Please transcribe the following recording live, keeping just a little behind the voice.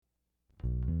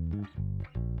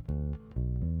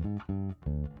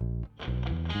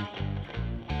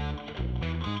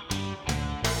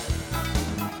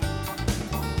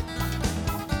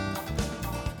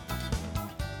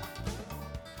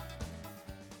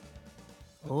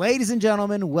Ladies and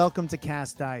gentlemen, welcome to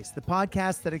Cast Dice, the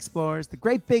podcast that explores the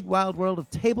great big wild world of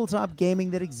tabletop gaming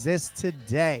that exists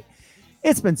today.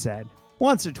 It's been said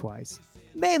once or twice,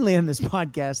 mainly in this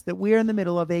podcast, that we're in the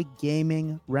middle of a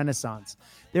gaming renaissance.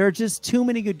 There are just too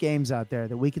many good games out there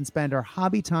that we can spend our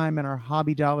hobby time and our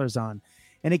hobby dollars on,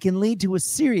 and it can lead to a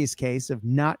serious case of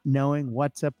not knowing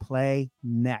what to play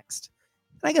next.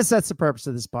 And I guess that's the purpose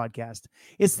of this podcast.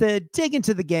 It's to dig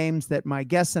into the games that my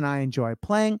guests and I enjoy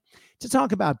playing, to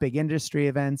talk about big industry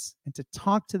events, and to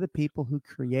talk to the people who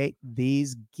create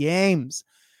these games.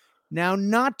 Now,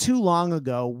 not too long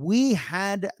ago, we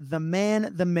had the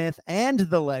man, the myth, and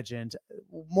the legend,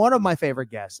 one of my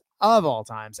favorite guests of all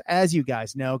times, as you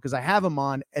guys know, because I have him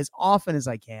on as often as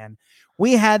I can.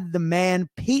 We had the man,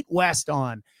 Pete West,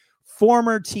 on,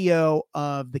 former TO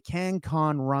of the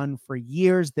CanCon run for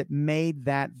years that made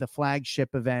that the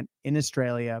flagship event in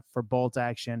Australia for Bolt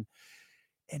Action.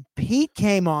 And Pete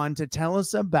came on to tell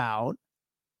us about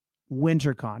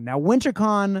WinterCon. Now,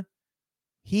 WinterCon,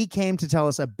 he came to tell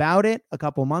us about it a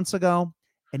couple months ago,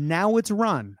 and now it's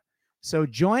run. So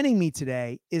joining me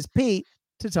today is Pete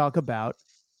to talk about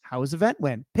how his event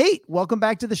went. Pete, welcome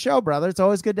back to the show, brother. It's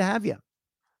always good to have you.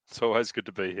 It's always good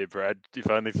to be here, Brad, if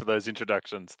only for those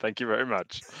introductions. Thank you very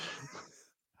much.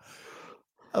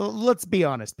 Let's be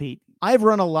honest, Pete. I've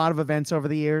run a lot of events over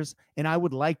the years, and I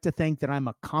would like to think that I'm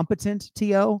a competent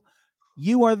TO.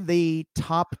 You are the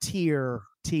top tier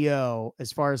TO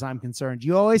as far as I'm concerned.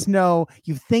 You always know,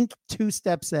 you think 2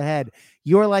 steps ahead.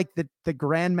 You're like the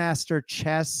grandmaster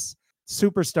chess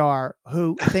superstar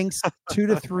who thinks 2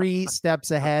 to 3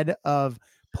 steps ahead of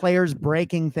players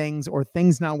breaking things or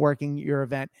things not working at your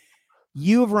event.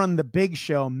 You've run the big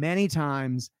show many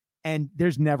times, and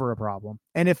there's never a problem.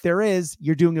 And if there is,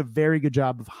 you're doing a very good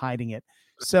job of hiding it.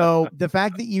 So the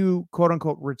fact that you, quote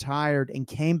unquote, retired and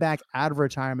came back out of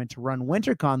retirement to run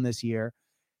WinterCon this year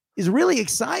is really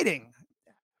exciting.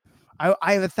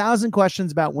 I have 1,000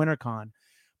 questions about WinterCon,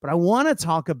 but I want to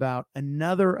talk about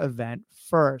another event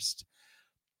first.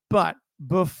 But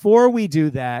before we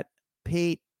do that,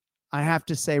 Pete, I have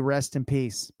to say rest in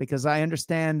peace, because I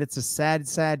understand it's a sad,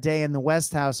 sad day in the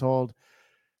West household,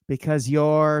 because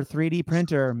your 3D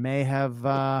printer may have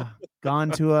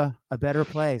gone to a better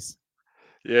place.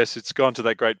 Yes, it's gone to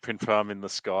that great print farm in the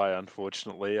sky,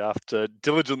 unfortunately, after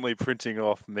diligently printing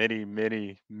off many,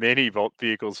 many, many Volt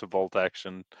vehicles for Bolt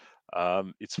Action.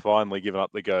 It's finally given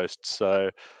up the ghost. So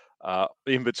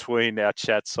in between our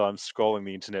chats, I'm scrolling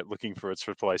the internet looking for its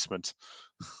replacement.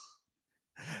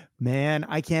 Man,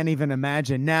 I can't even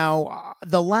imagine. Now,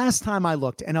 the last time I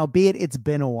looked, and albeit it's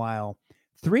been a while,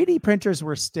 3D printers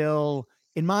were still,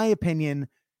 in my opinion,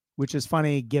 which is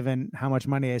funny given how much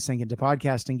money I sink into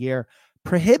podcasting gear,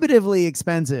 prohibitively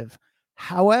expensive.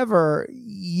 However,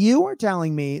 you are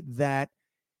telling me that,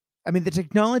 I mean, the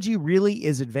technology really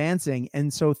is advancing,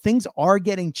 and so things are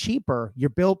getting cheaper. Your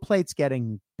build plate's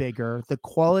getting bigger, the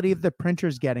quality of the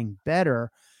printer's getting better,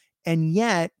 and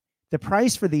yet the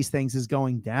price for these things is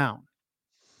going down.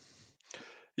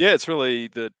 Yeah, it's really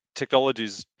the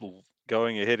technology's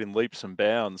going ahead in leaps and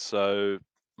bounds. So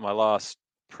my last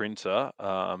printer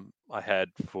I had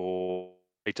for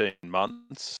 18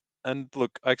 months. And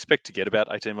look, I expect to get about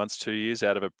 18 months, 2 years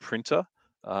out of a printer.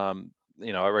 I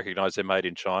recognize they're made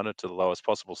in China to the lowest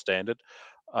possible standard.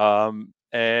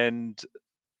 And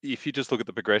if you just look at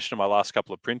the progression of my last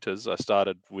couple of printers, I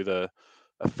started with a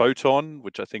Photon,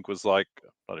 which I think was like,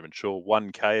 not even sure,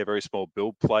 1K, a very small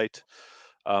build plate.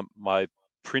 My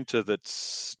printer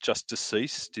that's just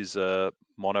deceased is a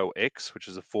Mono X, which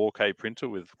is a 4K printer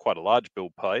with quite a large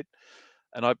build plate.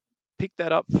 And I picked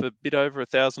that up for a bit over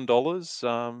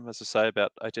 $1,000, as I say,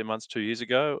 about 18 months, 2 years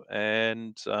ago.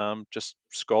 And just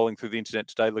scrolling through the internet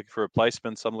today looking for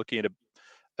replacements, I'm looking at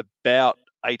about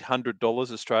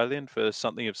 $800 Australian for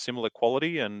something of similar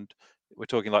quality. And we're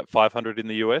talking like 500 in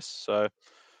the US. So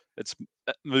it's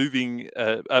moving,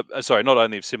 sorry, not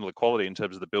only of similar quality in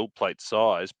terms of the build plate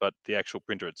size, but the actual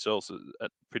printer itself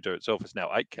is now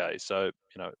 8K. So,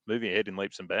 moving ahead in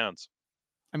leaps and bounds.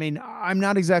 I mean, I'm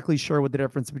not exactly sure what the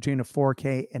difference between a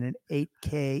 4K and an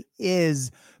 8K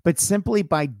is, but simply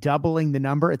by doubling the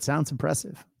number, it sounds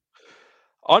impressive.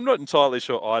 I'm not entirely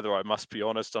sure either. I must be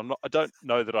honest. I don't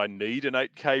know that I need an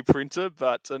 8K printer,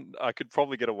 and I could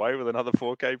probably get away with another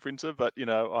 4K printer. But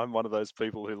I'm one of those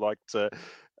people who like to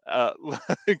uh,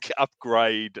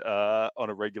 upgrade on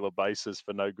a regular basis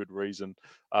for no good reason.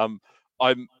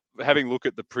 I'm having a look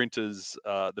at the printers,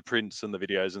 the prints and the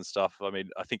videos and stuff. I mean,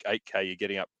 I think 8K you're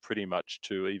getting up pretty much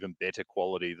to even better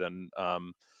quality than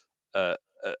a,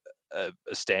 a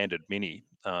standard mini.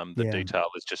 The Yeah. detail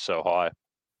is just so high.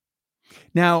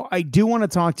 Now, I do want to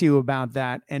talk to you about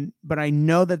that, but I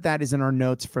know that that is in our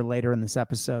notes for later in this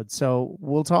episode. So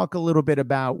we'll talk a little bit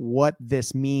about what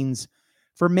this means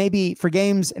for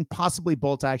games and possibly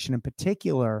Bolt Action in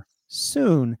particular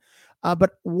soon.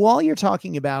 But while you're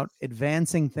talking about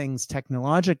advancing things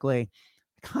technologically,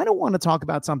 I kind of want to talk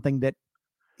about something that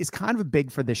is kind of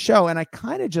big for this show. And I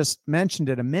kind of just mentioned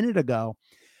it a minute ago.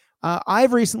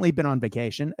 I've recently been on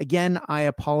vacation. Again, I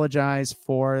apologize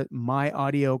for my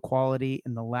audio quality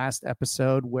in the last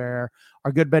episode where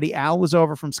our good buddy Al was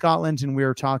over from Scotland and we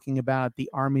were talking about the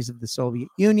armies of the Soviet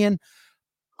Union.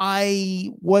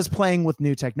 I was playing with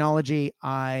new technology.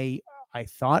 I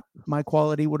thought my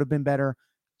quality would have been better.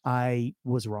 I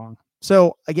was wrong.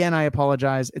 So again, I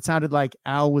apologize. It sounded like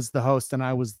Al was the host and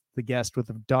I was the guest with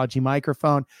a dodgy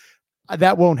microphone.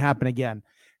 That won't happen again.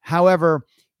 However,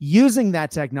 using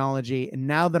that technology, and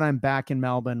now that I'm back in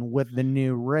Melbourne with the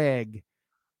new rig,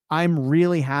 I'm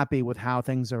really happy with how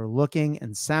things are looking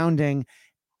and sounding.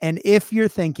 And if you're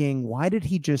thinking, why did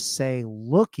he just say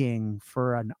looking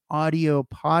for an audio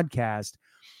podcast?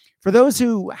 For those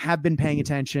who have been paying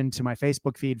attention to my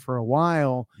Facebook feed for a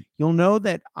while, you'll know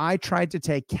that I tried to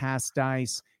take Cast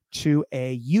Dice to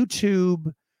a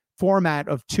YouTube format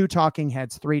of 2 talking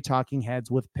heads, 3 talking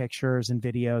heads with pictures and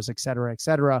videos, et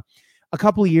cetera, a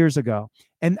couple of years ago.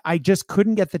 And I just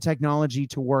couldn't get the technology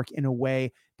to work in a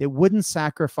way that wouldn't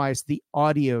sacrifice the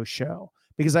audio show,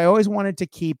 because I always wanted to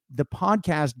keep the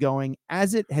podcast going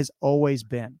as it has always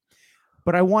been.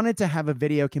 But I wanted to have a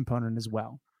video component as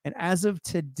well. And as of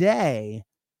today,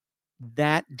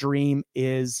 that dream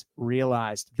is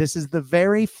realized. This is the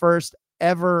very first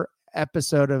ever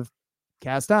episode of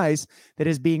Cast Dice that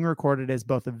is being recorded as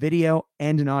both a video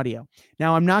and an audio.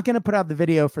 Now, I'm not going to put out the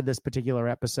video for this particular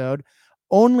episode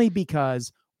only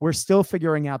because we're still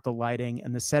figuring out the lighting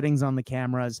and the settings on the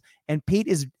cameras. And Pete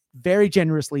is very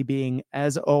generously being,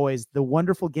 as always, the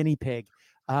wonderful guinea pig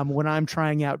when I'm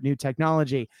trying out new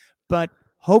technology. But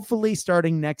hopefully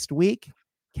starting next week,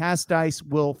 Cast Dice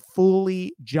will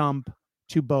fully jump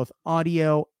to both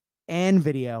audio and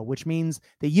video, which means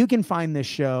that you can find this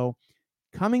show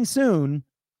coming soon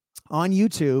on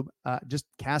YouTube. Just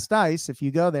Cast Dice. If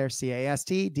you go there,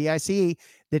 CASTDICE,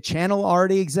 the channel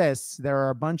already exists. There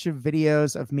are a bunch of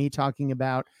videos of me talking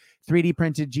about 3D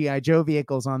printed G.I. Joe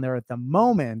vehicles on there at the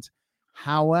moment.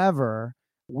 However,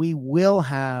 we will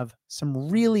have some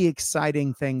really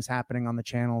exciting things happening on the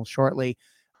channel shortly,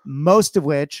 most of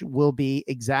which will be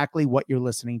exactly what you're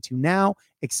listening to now,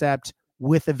 except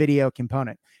with a video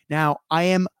component. Now, I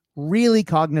am really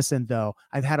cognizant, though.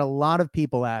 I've had a lot of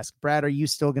people ask, Brad, are you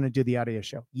still going to do the audio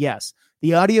show? Yes,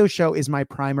 the audio show is my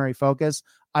primary focus.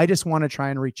 I just want to try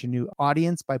and reach a new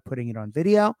audience by putting it on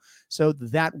video. So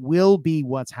that will be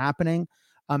what's happening.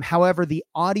 However, the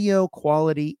audio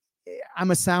quality,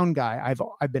 I'm a sound guy.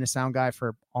 I've been a sound guy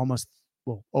for almost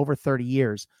over 30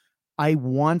 years. I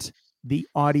want the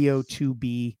audio to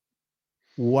be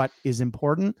what is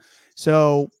important.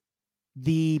 So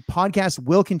the podcast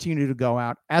will continue to go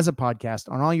out as a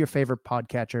podcast on all your favorite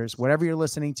podcatchers. Whatever you're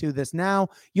listening to this now,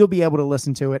 you'll be able to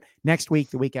listen to it next week,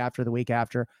 the week after, the week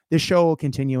after. The show will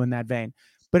continue in that vein.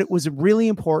 But it was really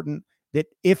important that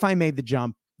if I made the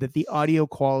jump, that the audio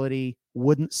quality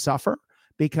wouldn't suffer,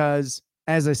 because,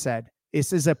 as I said,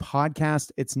 this is a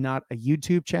podcast. It's not a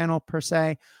YouTube channel per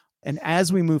se. And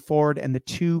as we move forward and the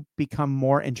two become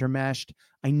more intermeshed,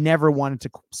 I never wanted to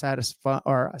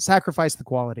sacrifice the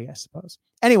quality, I suppose.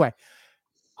 Anyway,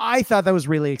 I thought that was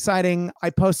really exciting. I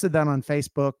posted that on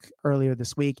Facebook earlier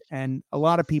this week, and a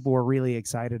lot of people were really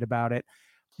excited about it.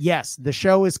 Yes, the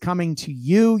show is coming to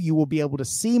you. You will be able to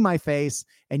see my face.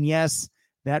 And yes,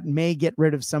 that may get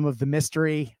rid of some of the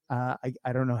mystery. I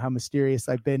don't know how mysterious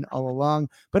I've been all along,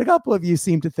 but a couple of you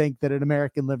seem to think that an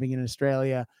American living in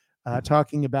Australia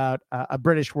talking about a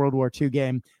British World War II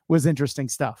game was interesting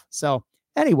stuff. So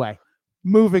anyway,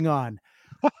 moving on.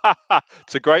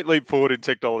 It's a great leap forward in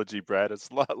technology, Brad. It's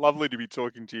lovely to be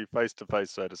talking to you face to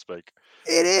face, so to speak.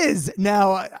 It is.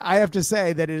 Now, I have to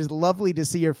say that it is lovely to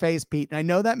see your face, Pete. And I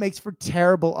know that makes for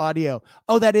terrible audio.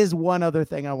 Oh, that is one other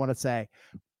thing I want to say.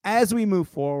 As we move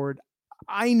forward,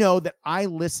 I know that I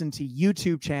listen to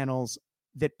YouTube channels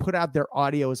that put out their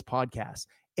audio as podcasts,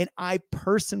 and I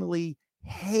personally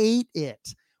hate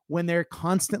it when they're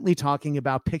constantly talking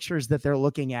about pictures that they're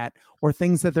looking at or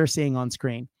things that they're seeing on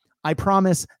screen. I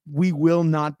promise we will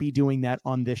not be doing that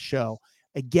on this show.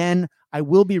 Again, I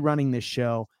will be running this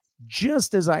show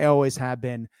just as I always have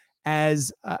been,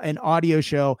 as an audio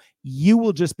show. You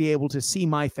will just be able to see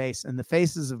my face and the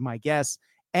faces of my guests,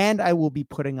 and I will be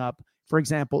putting up For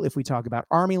example, if we talk about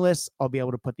army lists, I'll be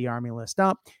able to put the army list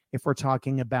up. If we're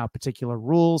talking about particular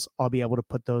rules, I'll be able to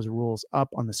put those rules up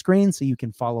on the screen so you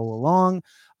can follow along.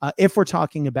 If we're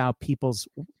talking about people's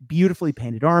beautifully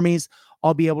painted armies,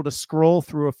 I'll be able to scroll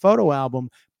through a photo album,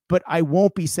 but I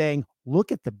won't be saying,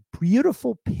 look at the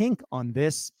beautiful pink on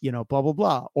this, blah, blah,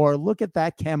 blah, or look at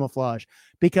that camouflage,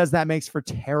 because that makes for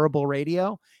terrible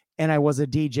radio. And I was a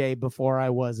DJ before I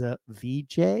was a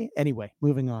VJ. Anyway,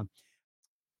 moving on.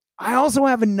 I also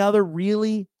have another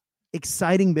really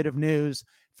exciting bit of news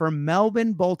for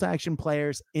Melbourne bolt action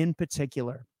players in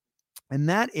particular. And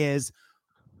that is,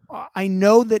 I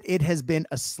know that it has been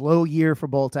a slow year for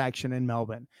bolt action in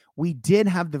Melbourne. We did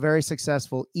have the very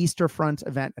successful Easter Front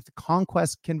event at the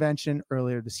Conquest Convention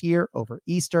earlier this year over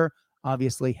Easter,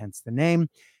 obviously, hence the name,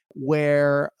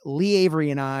 where Lee Avery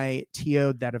and I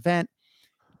TO'd that event.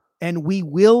 And we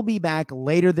will be back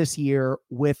later this year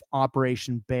with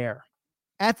Operation Bear.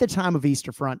 At the time of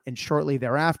Easter Front and shortly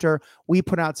thereafter, we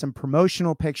put out some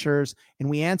promotional pictures and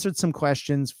we answered some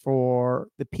questions for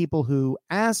the people who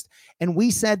asked. And we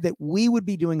said that we would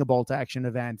be doing a bolt action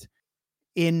event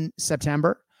in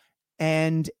September,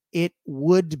 and it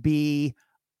would be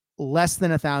less than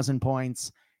 1,000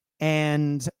 points.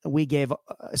 And we gave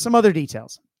some other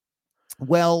details.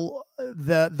 Well,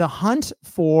 the hunt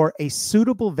for a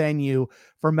suitable venue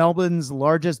for Melbourne's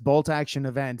largest bolt action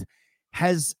event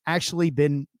has actually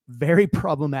been very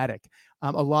problematic.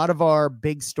 A lot of our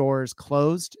big stores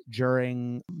closed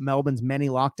during Melbourne's many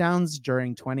lockdowns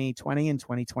during 2020 and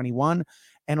 2021.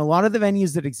 And a lot of the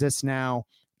venues that exist now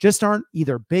just aren't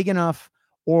either big enough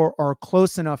or are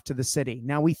close enough to the city.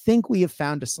 Now, we think we have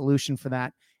found a solution for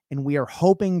that, and we are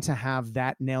hoping to have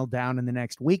that nailed down in the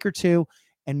next week or two.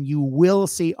 And you will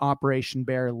see Operation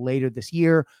Bear later this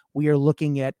year. We are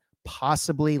looking at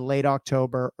possibly late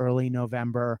October, early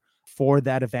November for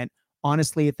that event.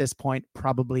 Honestly, at this point,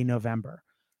 probably November.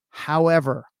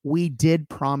 However, we did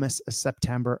promise a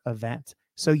September event.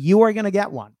 So you are going to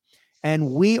get one.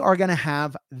 And we are going to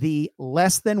have the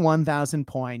less than 1,000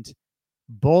 point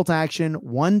bolt action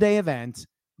one-day event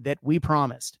that we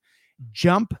promised.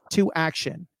 Jump to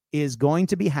Action is going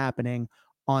to be happening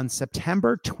on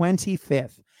September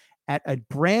 25th at a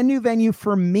brand new venue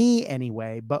for me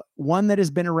anyway, but one that has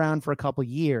been around for a couple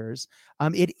years.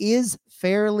 It is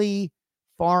fairly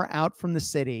far out from the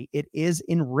city. It is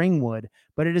in Ringwood,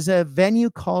 but it is a venue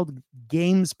called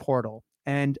Games Portal.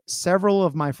 And several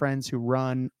of my friends who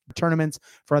run tournaments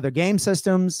for other game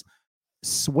systems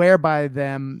swear by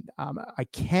them. I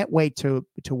can't wait to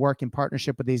work in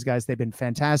partnership with these guys. They've been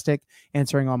fantastic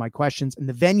answering all my questions, and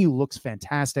the venue looks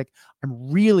fantastic.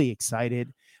 I'm really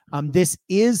excited. This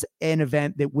is an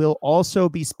event that will also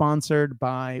be sponsored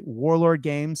by Warlord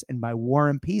Games and by War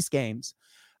and Peace Games,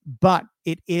 but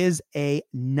it is a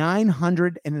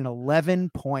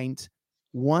 911 point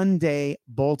one-day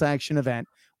bolt action event.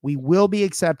 We will be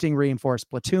accepting reinforced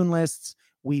platoon lists.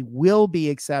 We will be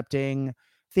accepting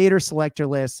theater selector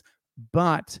lists,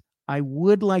 but I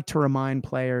would like to remind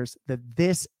players that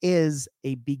this is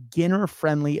a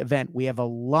beginner-friendly event. We have a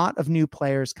lot of new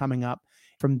players coming up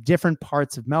from different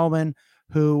parts of Melbourne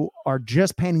who are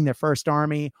just painting their first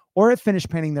army or have finished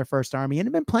painting their first army and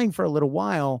have been playing for a little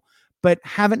while, but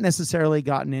haven't necessarily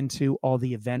gotten into all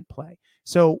the event play.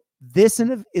 So this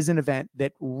is an event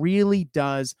that really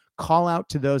does call out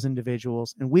to those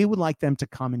individuals, and we would like them to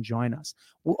come and join us.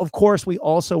 Well, of course, we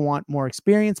also want more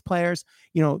experienced players.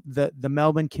 The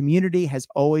Melbourne community has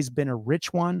always been a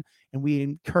rich one, and we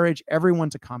encourage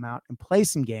everyone to come out and play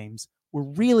some games. We're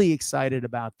really excited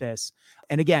about this.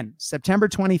 And again, September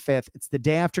 25th, it's the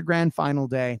day after Grand Final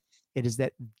Day. It is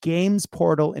that Games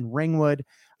Portal in Ringwood.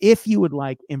 If you would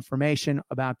like information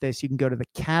about this, you can go to the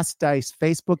Cast Dice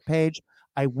Facebook page.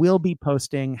 I will be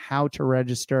posting how to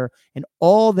register and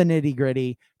all the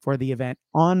nitty-gritty for the event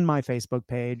on my Facebook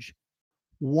page.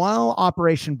 While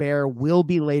Operation Bear will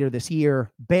be later this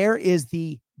year, Bear is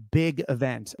the big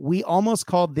event. We almost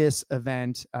called this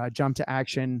event, Jump to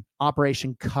Action,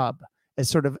 Operation Cub, as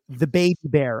sort of the baby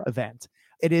bear event.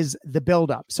 It is the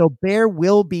build-up. So Bear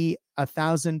will be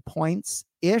 1,000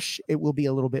 points-ish. It will be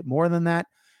a little bit more than that.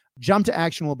 Jump to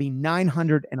Action will be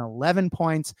 911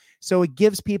 points. So it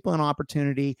gives people an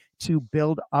opportunity to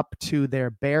build up to their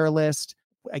bear list.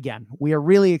 Again, we are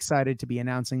really excited to be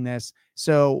announcing this.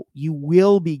 So you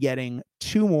will be getting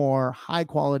 2 more high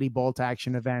quality bolt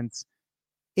action events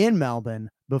in Melbourne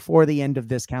before the end of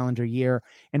this calendar year.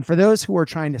 And for those who are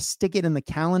trying to stick it in the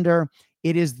calendar,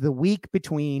 it is the week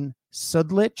between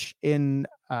Sudelich in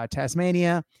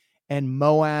Tasmania and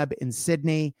Moab in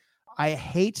Sydney. I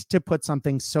hate to put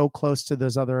something so close to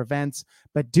those other events,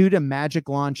 but due to Magic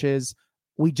launches,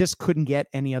 We just couldn't get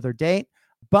any other date,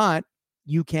 but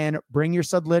you can bring your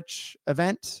Sudlich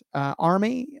event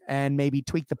army and maybe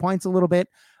tweak the points a little bit.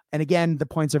 And again, the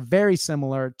points are very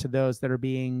similar to those that are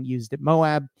being used at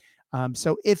Moab.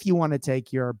 So if you want to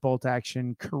take your bolt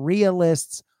action Korea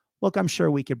lists, look, I'm sure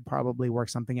we could probably work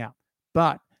something out.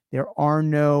 But there are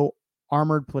no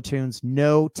armored platoons,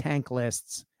 no tank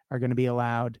lists are going to be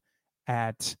allowed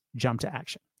at Jump to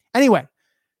Action. Anyway,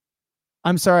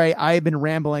 I'm sorry, I've been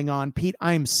rambling on. Pete,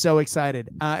 I'm so excited.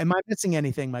 Am I missing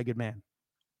anything, my good man?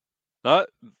 No,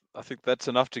 I think that's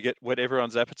enough to whet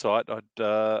everyone's appetite. I'd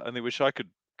only wish I could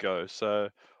go. So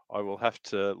I will have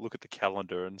to look at the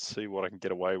calendar and see what I can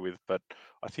get away with. But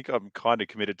I think I'm kind of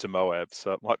committed to Moab,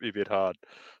 so it might be a bit hard.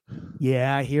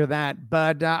 Yeah, I hear that.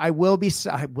 But I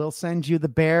will send you the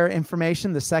bear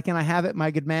information the second I have it,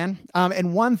 my good man.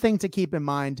 And one thing to keep in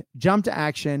mind, Jump to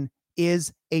Action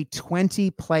is a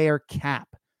 20-player cap.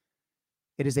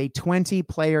 It is a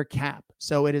 20-player cap.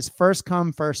 So it is first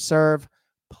come, first serve.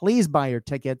 Please buy your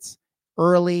tickets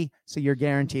early so you're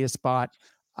guaranteed a spot.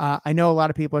 I know a lot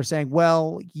of people are saying,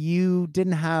 well, you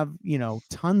didn't have,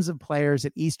 tons of players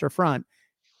at Easter Front.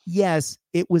 Yes,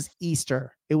 it was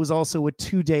Easter. It was also a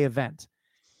 2-day event.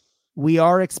 We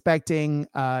are expecting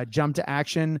Jump to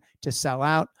Action to sell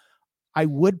out. I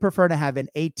would prefer to have an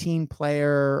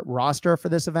 18-player roster for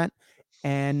this event,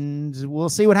 and we'll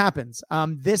see what happens.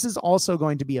 This is also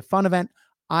going to be a fun event.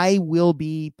 I will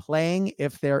be playing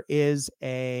if there is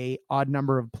a odd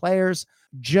number of players,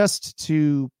 just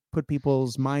to put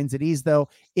people's minds at ease, though.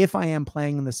 If I am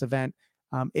playing in this event,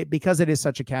 because it is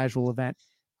such a casual event,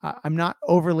 I'm not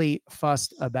overly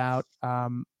fussed about,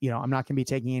 I'm not going to be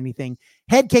taking anything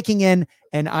head kicking in,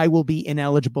 and I will be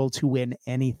ineligible to win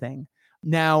anything.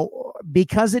 Now,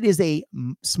 because it is a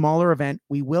smaller event,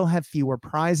 we will have fewer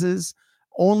prizes,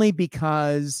 only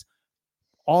because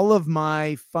all of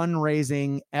my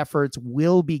fundraising efforts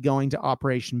will be going to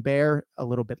Operation Bear a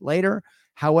little bit later.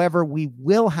 However, we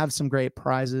will have some great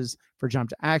prizes for Jump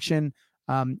to Action.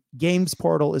 Games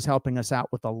Portal is helping us out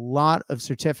with a lot of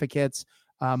certificates.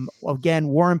 Again,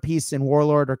 War and Peace and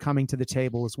Warlord are coming to the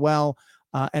table as well.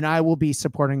 And I will be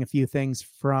supporting a few things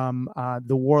from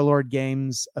the Warlord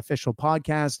Games official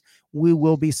podcast. We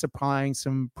will be supplying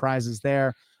some prizes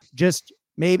there. Just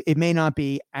maybe it may not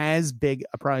be as big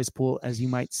a prize pool as you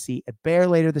might see at Bear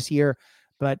later this year,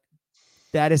 but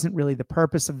that isn't really the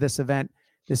purpose of this event.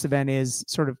 This event is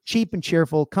sort of cheap and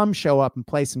cheerful. Come show up and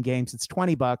play some games. It's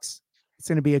 $20. It's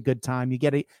going to be a good time. You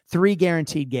get 3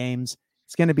 guaranteed games.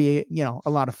 It's going to be, a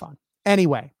lot of fun.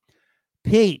 Anyway,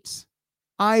 Pete,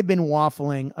 I've been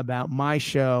waffling about my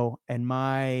show and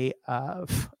my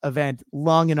event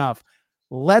long enough.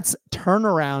 Let's turn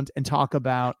around and talk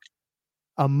about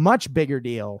a much bigger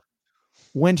deal,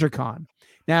 WinterCon.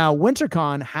 Now,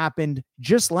 WinterCon happened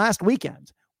just last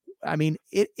weekend. I mean,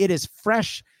 it is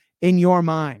fresh in your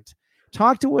mind.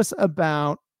 Talk to us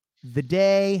about the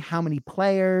day, how many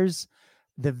players,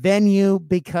 the venue,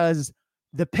 because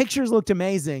the pictures looked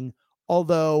amazing,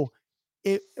 although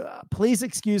please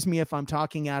excuse me if I'm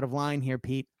talking out of line here,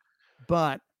 Pete,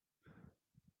 but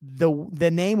the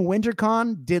name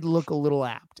WinterCon did look a little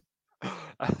apt.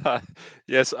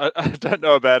 Yes, I don't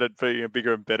know about it being a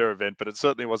bigger and better event, but it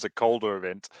certainly was a colder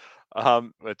event.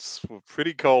 It's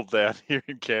pretty cold down here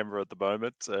in Canberra at the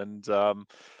moment, and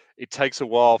it takes a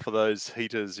while for those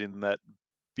heaters in that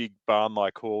big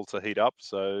barn-like hall to heat up.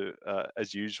 So,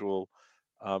 as usual,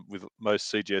 with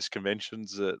most CGS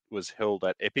conventions, it was held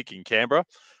at Epic in Canberra.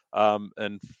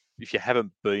 And if you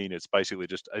haven't been, it's basically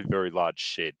just a very large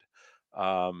shed.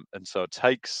 And so it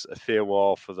takes a fair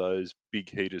while for those big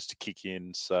heaters to kick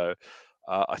in. So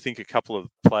I think a couple of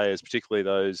players, particularly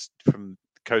those from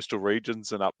coastal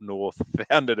regions and up north,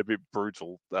 found it a bit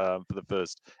brutal for the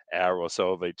first hour or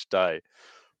so of each day.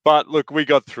 But look, we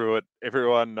got through it.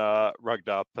 Everyone rugged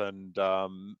up, and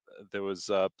there was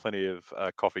plenty of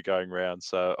coffee going around.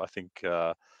 So I think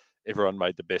everyone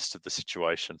made the best of the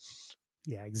situation.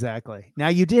 Yeah, exactly. Now,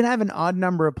 you did have an odd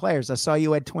number of players. I saw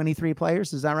you had 23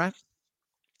 players. Is that right?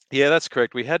 Yeah, that's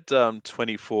correct. We had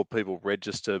 24 people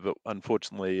register, but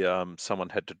unfortunately, someone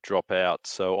had to drop out.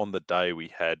 So on the day,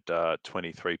 we had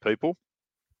 23 people.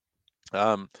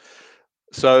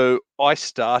 So I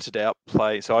started out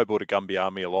playing. So I brought a Gumby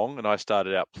army along, and I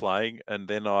started out playing, and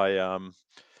then I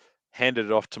handed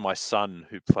it off to my son,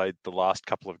 who played the last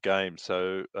couple of games.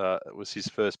 So it was his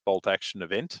first bolt action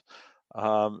event,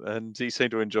 and he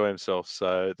seemed to enjoy himself.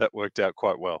 So that worked out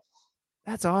quite well.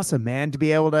 That's awesome, man, to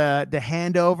be able to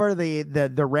hand over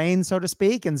the reins, so to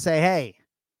speak, and say, hey,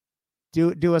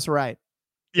 do us right.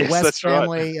 The Yes, West that's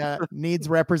family right. needs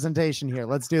representation here.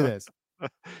 Let's do this.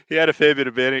 He had a fair bit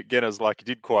of beginners, like he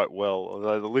did quite well,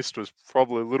 although the list was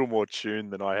probably a little more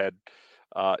tuned than I had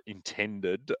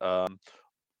intended.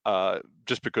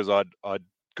 Just because I'd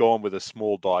gone with a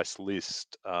small dice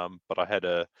list, but I had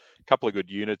a couple of good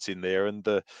units in there, and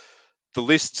the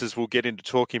lists, as we'll get into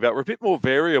talking about, were a bit more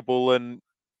variable and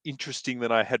interesting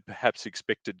than I had perhaps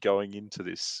expected going into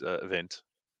this event.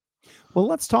 Well,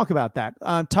 let's talk about that.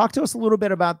 Talk to us a little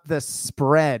bit about the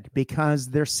spread, because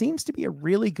there seems to be a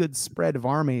really good spread of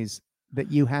armies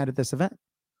that you had at this event.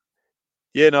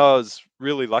 Yeah, no, I was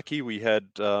really lucky. We had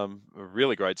a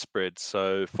really great spread.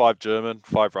 So 5 German,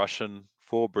 5 Russian,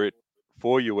 4 Brit,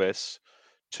 4 US,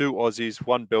 2 Aussies,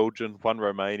 1 Belgian, 1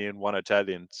 Romanian, 1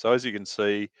 Italian. So as you can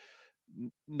see,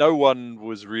 no one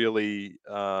was really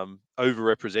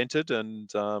overrepresented, and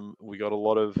we got a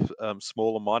lot of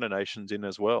smaller minor nations in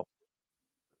as well.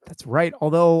 That's right.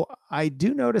 Although I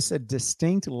do notice a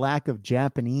distinct lack of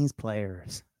Japanese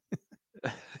players.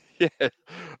 Yeah,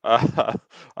 I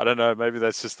don't know. Maybe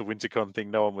that's just the WinterCon thing.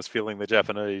 No one was feeling the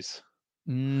Japanese.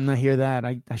 I hear that.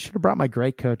 I should have brought my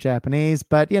greatcoat Japanese,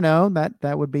 but you know,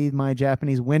 that would be my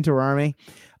Japanese winter army.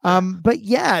 But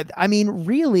yeah, I mean,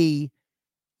 really,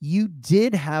 you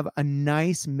did have a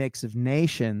nice mix of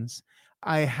nations.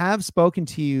 I have spoken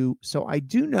to you, so I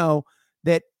do know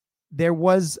that there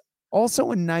was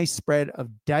also a nice spread of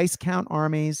dice count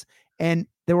armies, and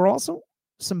there were also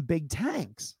some big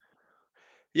tanks.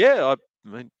 Yeah, I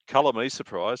mean, colour me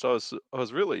surprised. I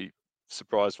was really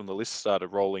surprised when the list started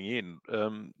rolling in,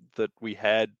 that we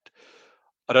had.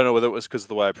 I don't know whether it was because of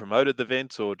the way I promoted the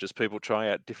event or just people trying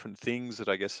out different things at,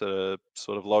 I guess, a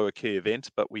sort of lower key event.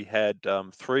 But we had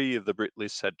 3 of the Brit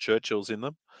lists had Churchills in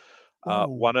them. Whoa.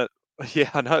 One at yeah,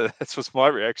 I know that was my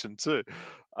reaction too.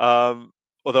 Um,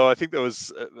 Although I think there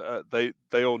was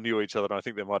they all knew each other, and I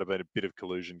think there might have been a bit of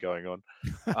collusion going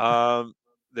on.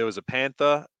 There was a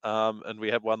Panther, and we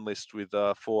had one list with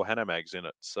 4 Hanamags in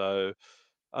it. So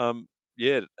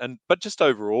yeah, but just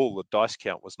overall, the dice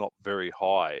count was not very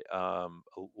high. A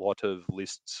lot of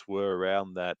lists were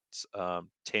around that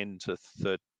 10 to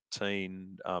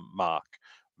 13 mark.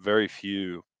 Very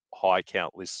few high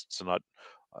count lists, and I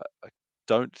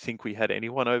don't think we had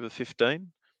anyone over 15.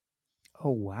 Oh,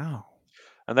 wow.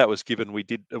 And that was given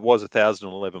it was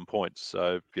 1,011 points.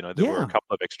 So, there were a Yeah.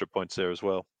 couple of extra points there as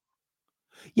well.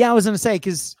 Yeah, I was going to say,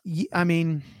 because, I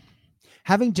mean,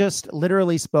 having just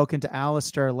literally spoken to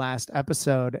Alistair last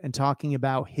episode and talking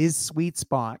about his sweet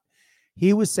spot,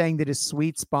 he was saying that his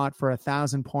sweet spot for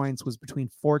 1,000 points was between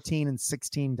 14 and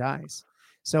 16 dice.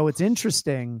 So it's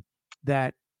interesting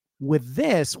that with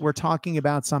this, we're talking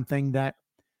about something that,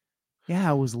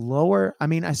 yeah, was lower. I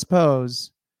mean, I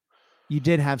suppose you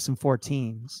did have some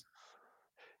 14s.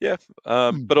 Yeah,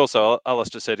 but also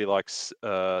Alistair said he likes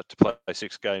to play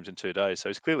 6 games in 2 days, so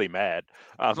he's clearly mad.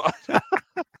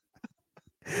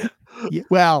 Yeah,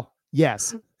 well,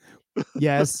 yes.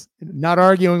 Yes. Not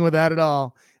arguing with that at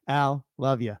all. Al,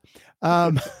 love you.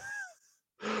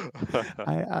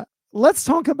 Let's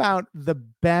talk about the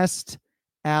best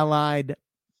allied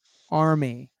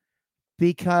army,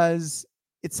 because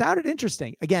it sounded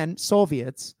interesting. Again,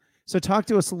 Soviets. So talk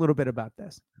to us a little bit about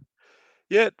this.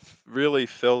 Yeah, it really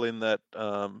fell in that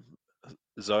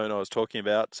zone I was talking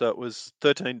about. So it was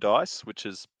 13 dice, which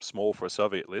is small for a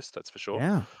Soviet list, that's for sure.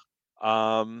 Yeah.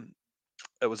 Um,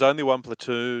 it was only 1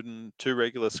 platoon, 2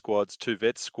 regular squads, 2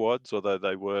 vet squads, although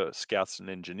they were scouts and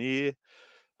engineer,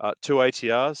 2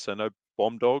 ATRs, so no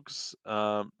bomb dogs,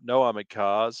 no armored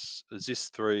cars, a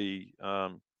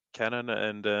ZIS-3 cannon,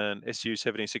 and an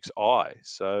Su-76I.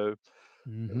 So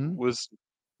it was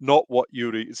not what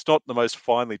it's not the most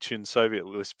finely tuned Soviet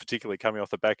list, particularly coming off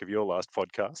the back of your last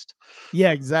podcast.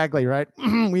 Yeah, exactly. Right.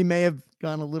 We may have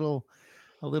gone a little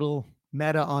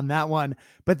meta on that one,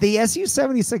 but the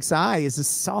Su-76I is a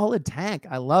solid tank.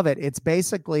 I love it. It's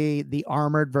basically the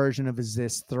armored version of a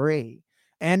ZIS-3,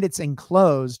 and it's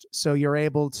enclosed, so you're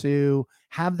able to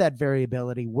have that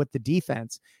variability with the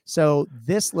defense. So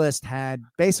this list had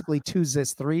basically 2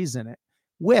 ZIS-3s in it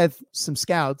with some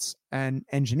scouts and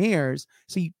engineers.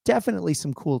 So you definitely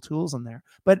some cool tools in there.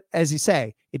 But as you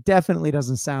say, it definitely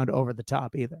doesn't sound over the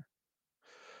top either.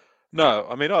 No,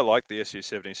 I mean, I like the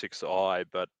Su-76I,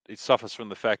 but it suffers from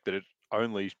the fact that it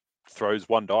only throws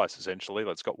 1 dice, essentially.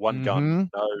 Like, it's got 1 gun,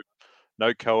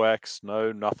 no coax,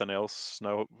 no nothing else,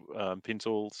 no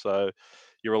pintle. So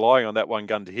you're relying on that 1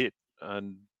 gun to hit.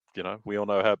 And, we all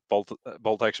know how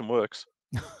bolt action works.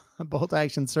 Bolt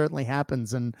action certainly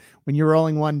happens. And when you're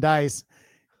rolling 1 dice,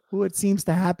 it seems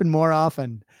to happen more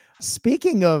often.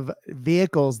 Speaking of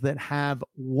vehicles that have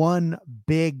 1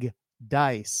 big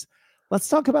dice, let's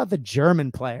talk about the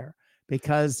German player,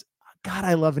 because God,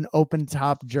 I love an open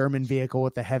top German vehicle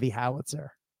with a heavy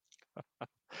howitzer.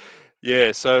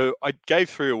 Yeah, so I gave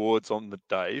 3 awards on the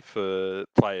day for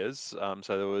players.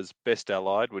 So there was Best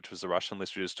Allied, which was the Russian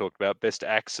list we just talked about, Best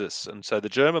Axis, and so the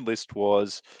German list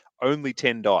was only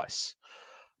 10 dice.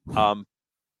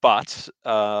 But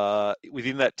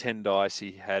within that 10 dice,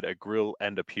 he had a grill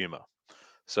and a Puma.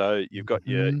 So you've got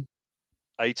your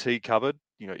AT covered,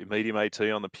 you got your medium AT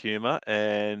on the Puma,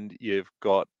 and you've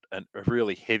got a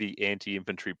really heavy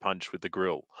anti-infantry punch with the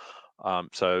grill.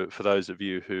 So for those of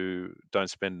you who don't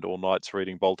spend all nights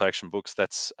reading bolt action books,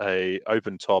 that's a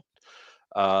open-top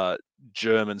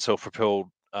German self-propelled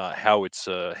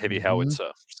howitzer, heavy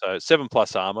howitzer. So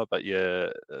 7+ armor, but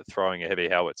you're throwing a heavy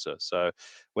howitzer. So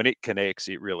when it connects,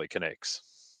 it really connects.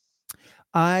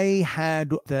 I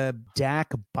had the DAC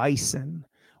Bison,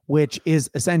 which is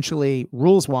essentially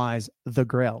rules-wise the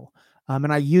grill.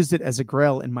 And I used it as a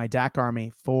grill in my DAC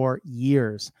army for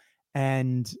years.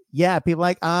 And yeah, people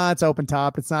like, it's open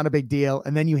top. It's not a big deal.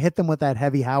 And then you hit them with that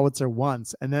heavy howitzer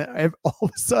once. And then all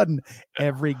of a sudden,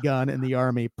 every gun in the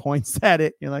army points at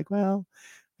it. You're like, well,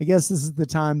 I guess this is the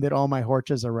time that all my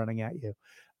horches are running at you.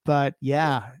 But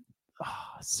yeah,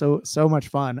 so much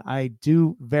fun. I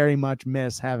do very much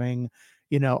miss having,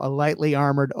 a lightly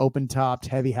armored, open topped,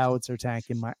 heavy howitzer tank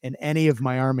in any of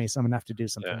my armies. I'm gonna have to do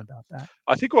something about that.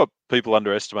 I think what people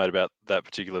underestimate about that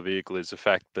particular vehicle is the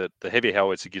fact that the heavy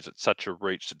howitzer gives it such a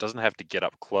reach. It doesn't have to get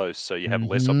up close, so you have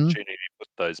less opportunity to put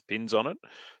those pins on it.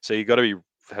 So you got to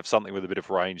have something with a bit of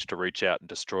range to reach out and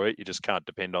destroy it. You just can't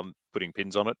depend on putting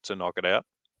pins on it to knock it out.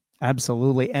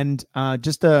 Absolutely. And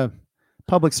just a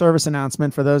public service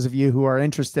announcement for those of you who are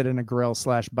interested in a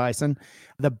grill/bison.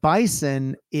 The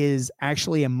bison is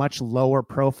actually a much lower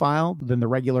profile than the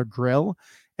regular grill.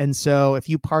 And so if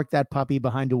you park that puppy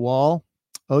behind a wall,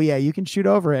 oh yeah, you can shoot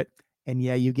over it. And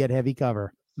yeah, you get heavy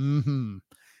cover.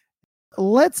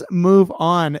 Let's move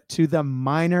on to the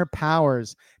minor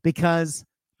powers, because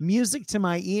music to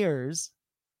my ears,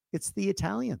 it's the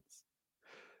Italians.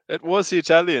 It was the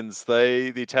Italians.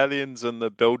 The Italians and the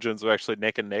Belgians were actually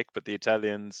neck and neck, but the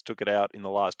Italians took it out in the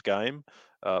last game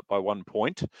by 1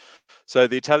 point. So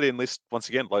the Italian list, once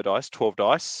again, low dice, 12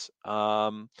 dice.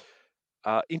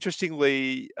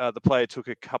 Interestingly, the player took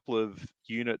a couple of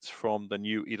units from the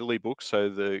New Italy book.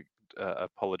 So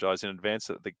apologize in advance,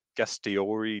 the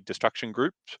Gastiori Destruction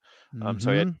Group.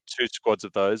 So he had 2 squads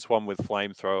of those, one with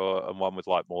flamethrower and one with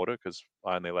light mortar, because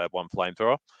I only allowed 1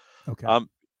 flamethrower. Okay.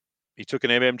 He took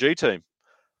an MMG team.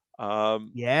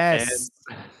 Yes.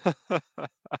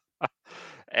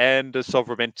 And a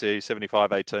Sovramente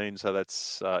 75-18, so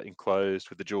that's enclosed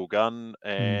with the dual gun.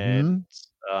 And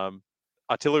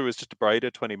artillery was just a Breda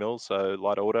 20 mil, so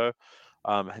light auto.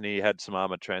 And he had some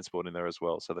armored transport in there as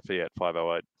well, so the Fiat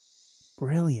 508.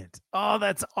 Brilliant. Oh,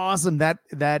 that's awesome. That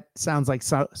sounds like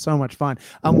so much fun.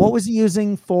 What was he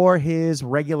using for his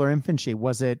regular infantry?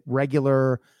 Was it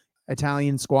regular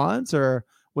Italian squads, or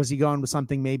was he going with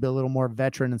something maybe a little more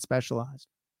veteran and specialized?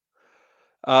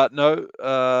 No,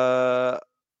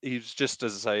 he was just,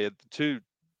 as I say, 2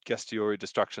 Gastiori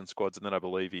destruction squads, and then I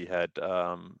believe he had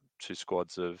 2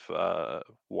 squads of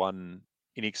 1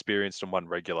 inexperienced and 1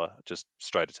 regular, just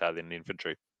straight Italian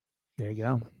infantry. There you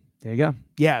go. There you go.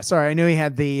 Yeah, sorry, I knew he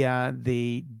had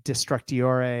the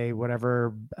Destructiore,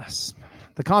 whatever,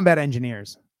 the combat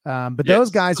engineers. But those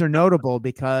guys are notable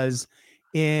because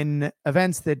in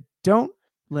events that don't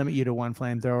limit you to 1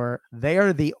 flamethrower, they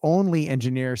are the only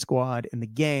engineer squad in the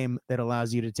game that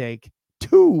allows you to take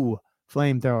 2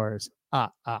 flamethrowers.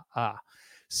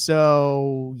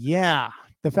 So yeah,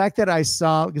 the fact that I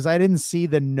saw, because I didn't see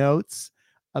the notes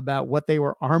about what they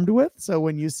were armed with. So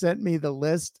when you sent me the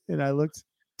list and I looked,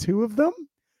 2 of them,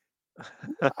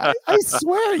 I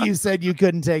swear you said you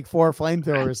couldn't take 4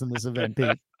 flamethrowers in this event,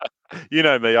 Pete. You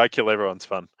know me, I kill everyone's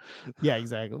fun. Yeah,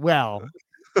 exactly. Well,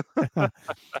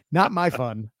 not my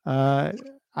fun.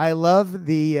 I love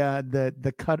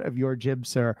the cut of your jib,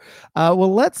 sir.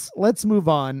 Well, let's move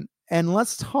on and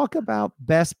let's talk about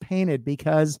best painted,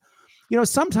 because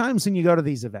sometimes when you go to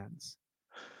these events,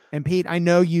 and Pete, I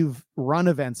know you've run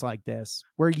events like this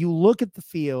where you look at the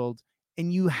field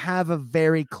and you have a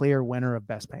very clear winner of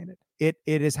best painted.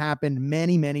 It has happened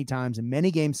many, many times in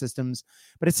many game systems,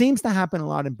 but it seems to happen a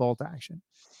lot in bolt action.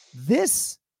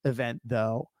 This event,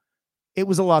 though, it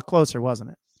was a lot closer,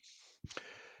 wasn't it?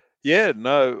 Yeah,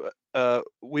 no.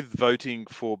 With voting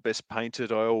for best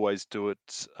painted, I always do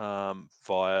it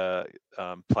via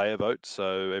player vote.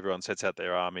 So everyone sets out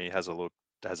their army, has a look,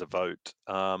 has a vote,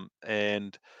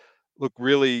 and look,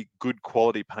 really good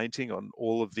quality painting on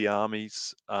all of the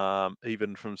armies,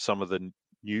 even from some of the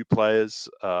new players.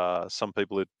 Some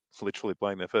people who literally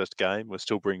playing their first game, were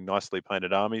still bringing nicely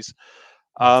painted armies.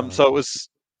 That's awesome. So it was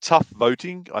tough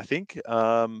voting, I think.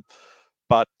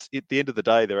 But at the end of the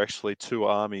day, there are actually two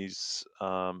armies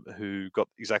who got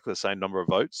exactly the same number of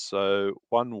votes. So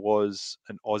one was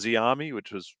an Aussie army,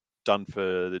 which was done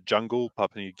for the jungle,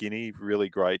 Papua New Guinea, really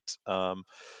great.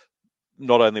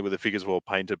 Not only were the figures well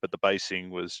painted, but the basing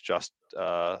was just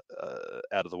out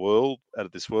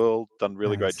of this world. Done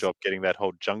really great Nice. job getting that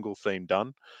whole jungle theme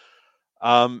done.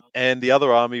 And the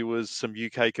other army was some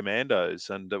UK commandos,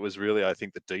 and it was really, I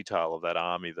think, the detail of that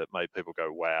army that made people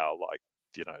go, "Wow!" Like,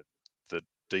 the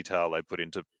detail they put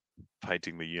into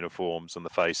painting the uniforms and the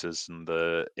faces and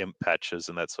the imp patches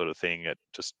and that sort of thing. It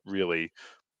just really,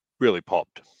 really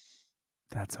popped.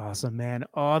 That's awesome, man.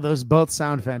 Oh, those both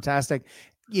sound fantastic.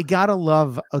 You gotta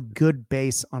love a good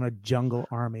base on a jungle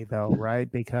army, though, right?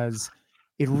 Because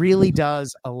it really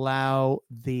does allow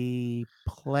the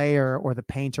player or the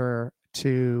painter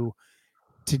to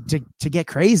get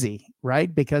crazy,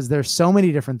 right? Because there's so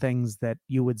many different things that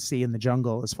you would see in the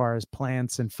jungle as far as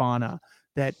plants and fauna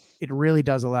that it really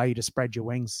does allow you to spread your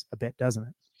wings a bit, doesn't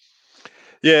it?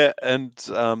 Yeah, and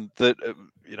that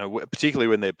particularly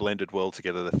when they're blended well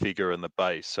together, the figure and the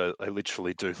base. So they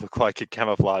literally do look like a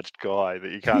camouflaged guy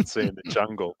that you can't see in the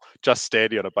jungle, just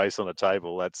standing on a base on a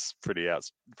table. That's pretty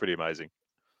amazing.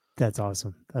 That's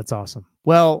awesome. That's awesome.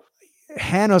 Well,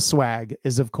 Swag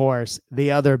is, of course,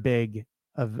 the other big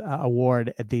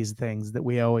award at these things that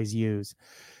we always use.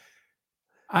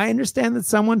 I understand that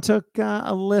someone took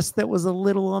a list that was a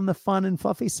little on the fun and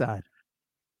fluffy side.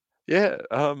 Yeah,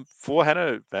 4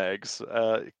 Hanno bags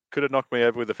could have knocked me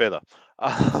over with a feather.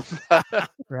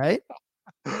 Right?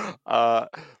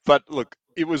 But look,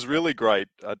 it was really great.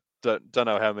 I don't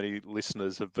know how many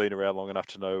listeners have been around long enough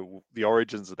to know the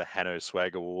origins of the Hanno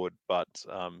Swag Award, but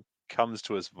comes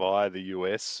to us via the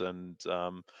US and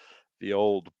the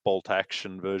old Bolt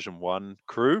Action version 1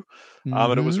 crew.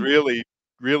 And it was really,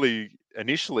 really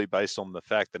initially based on the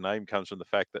fact, the name comes from the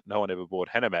fact that no one ever bought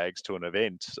Hanamags to an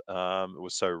event. It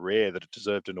was so rare that it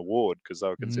deserved an award because they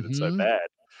were considered so bad.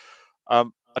 I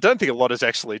don't think a lot has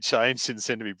actually changed since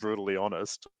then, to be brutally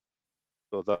honest.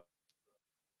 Although,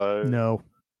 No.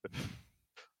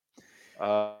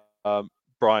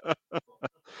 Brian,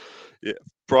 yeah,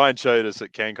 Brian showed us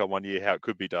at CanCon one year how it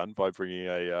could be done by bringing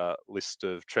a list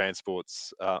of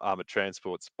transports, armored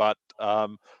transports. But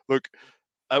look,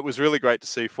 it was really great to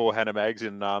see 4 Hanamags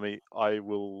in an army.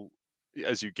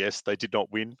 As you guessed, they did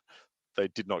not win. They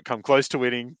did not come close to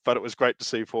winning, but it was great to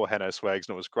see 4 Hanno Swags,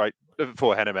 and it was great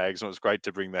 4 Hanamags, and it was great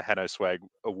to bring the Hanno Swag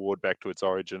award back to its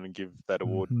origin and give that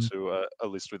award to a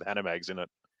list with Hanamags in it.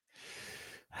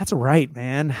 That's right,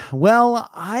 man. Well,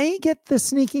 I get the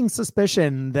sneaking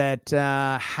suspicion that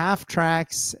half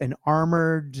tracks and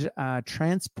armored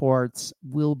transports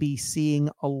will be seeing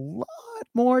a lot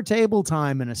more table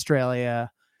time in Australia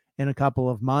in a couple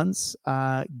of months,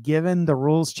 given the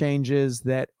rules changes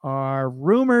that are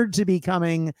rumored to be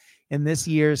coming in this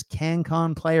year's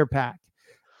CanCon Player Pack.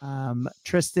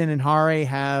 Tristan and Hari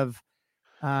have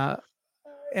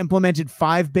implemented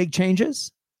 5 big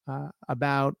changes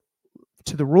about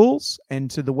to the rules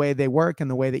and to the way they work and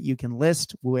the way that you can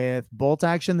list with Bolt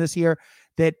Action this year,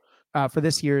 that for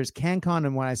this year's CanCon.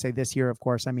 And when I say this year, of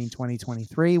course, I mean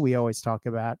 2023. We always talk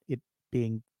about it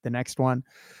being the next one.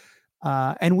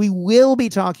 And we will be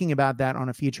talking about that on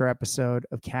a future episode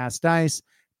of Cast Dice,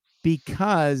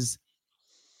 because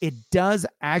it does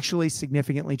actually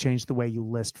significantly change the way you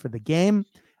list for the game.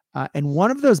 And one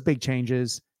of those big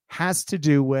changes has to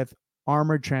do with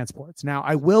armored transports. Now,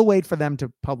 I will wait for them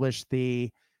to publish the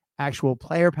actual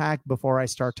player pack before I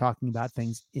start talking about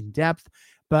things in depth.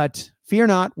 But fear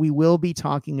not, we will be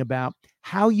talking about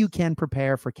how you can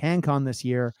prepare for CanCon this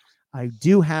year. I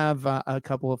do have a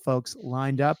couple of folks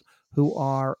lined up who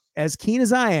are as keen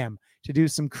as I am to do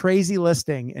some crazy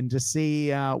listing and to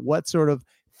see what sort of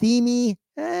themey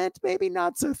and maybe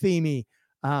not so themey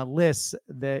lists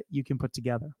that you can put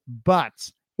together. But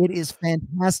it is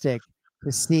fantastic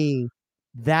to see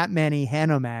that many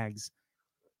Hannomags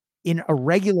in a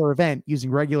regular event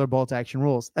using regular Bolt Action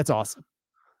rules. That's awesome.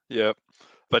 Yeah.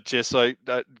 But Jess, I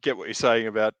get what you're saying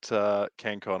about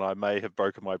CanCon. I may have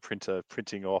broken my printer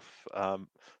printing off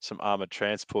some armored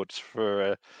transports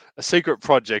for a secret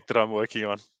project that I'm working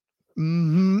on.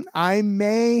 I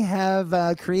may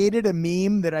have created a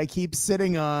meme that I keep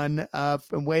sitting on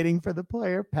and waiting for the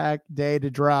player pack day to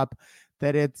drop,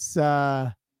 that it's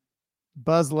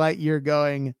Buzz Lightyear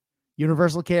going,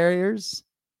 "Universal carriers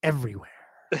everywhere."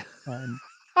 And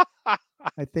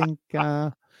I think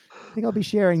I'll be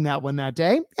sharing that one that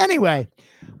day. Anyway,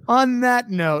 on that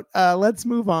note, let's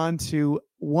move on to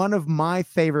one of my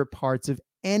favorite parts of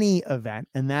any event,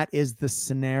 and that is the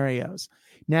scenarios.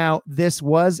 Now, this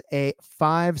was a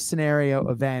 5 scenario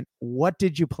event. What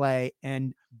did you play,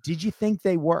 and did you think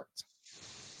they worked?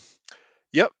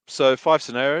 Yep. So 5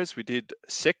 scenarios. We did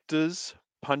sectors,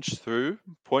 punch through,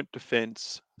 point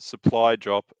defense, supply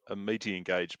drop, and meaty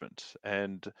engagement.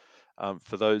 And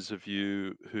for those of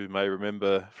you who may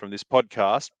remember from this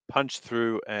podcast, punch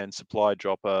through and supply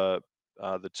drop are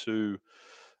the two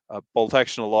new bolt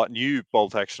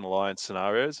action alliance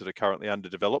scenarios that are currently under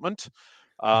development.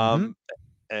 Mm-hmm.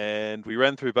 And we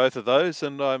ran through both of those,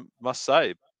 and I must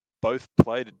say, both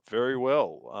played it very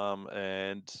well,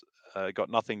 and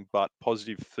got nothing but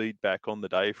positive feedback on the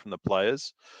day from the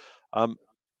players.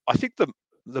 I think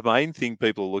the main thing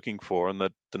people are looking for, and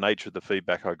the nature of the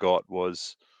feedback I got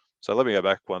was, so let me go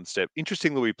back one step.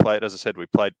 Interestingly, we played, as I said, we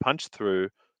played punch through,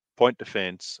 point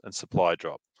defense, and supply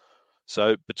drop.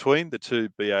 So between the two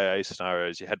BAA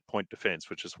scenarios, you had point defense,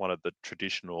 which is one of the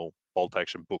traditional bolt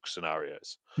action book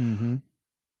scenarios, Mm-hmm.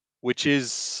 which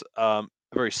is a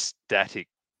very static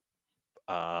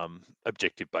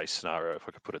objective-based scenario, if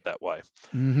I could put it that way.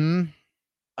 Mm-hmm.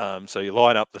 So you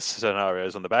line up the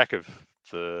scenarios on the back of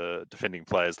the defending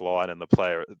player's line, and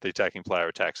the attacking player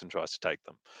attacks and tries to take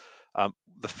them.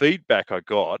 The feedback I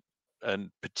got,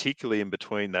 and particularly in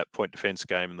between that point defense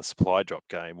game and the supply drop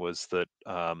game, was that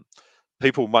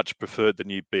people much preferred the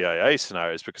new BAA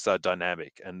scenarios because they're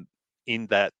dynamic, and in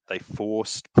that they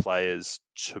forced players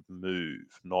to move,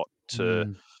 not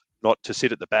to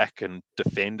sit at the back and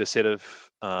defend a set of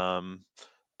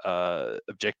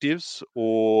objectives,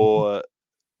 or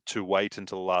to wait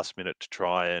until the last minute to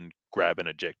try and grab an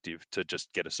objective to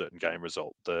just get a certain game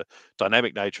result. The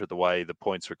dynamic nature of the way the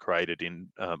points were created in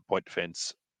point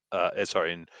defense,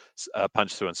 in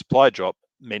punch through and supply drop,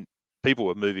 meant people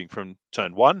were moving from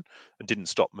turn one and didn't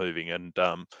stop moving, and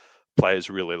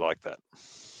players really like that.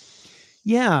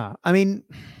 Yeah, I mean,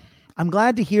 I'm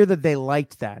glad to hear that they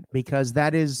liked that, because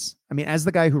that is, I mean, as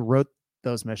the guy who wrote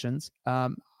those missions,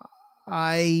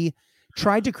 I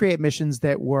tried to create missions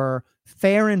that were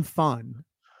fair and fun.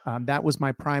 That was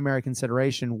my primary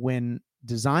consideration when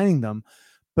designing them.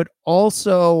 But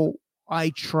also,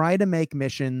 I try to make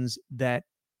missions that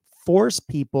force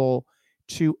people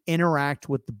to interact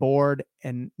with the board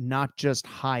and not just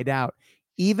hide out.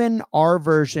 Even our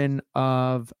version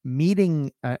of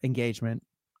meeting engagement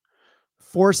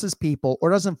forces people, or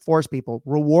doesn't force people,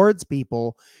 rewards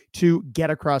people to get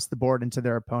across the board into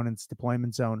their opponent's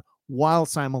deployment zone while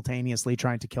simultaneously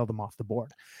trying to kill them off the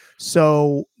board.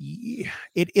 So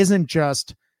it isn't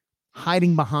just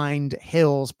hiding behind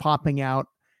hills, popping out,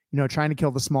 trying to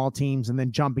kill the small teams and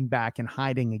then jumping back and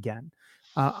hiding again.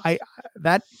 I've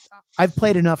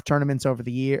played enough tournaments over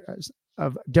the years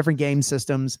of different game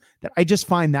systems that I just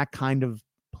find that kind of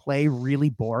play really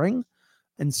boring.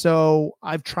 And so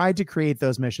I've tried to create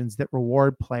those missions that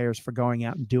reward players for going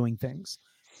out and doing things.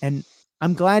 And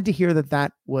I'm glad to hear that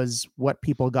that was what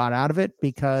people got out of it,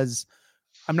 because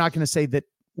I'm not going to say that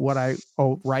what I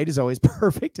write is always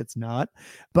perfect. It's not.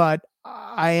 But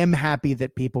I am happy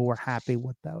that people were happy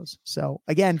with those. So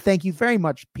again, thank you very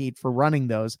much, Pete, for running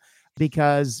those,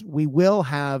 because we will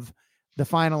have the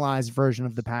finalized version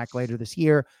of the pack later this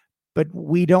year, but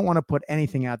we don't want to put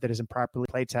anything out that isn't properly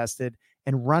play tested,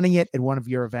 and running it at one of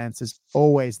your events is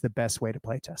always the best way to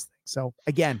play test things. So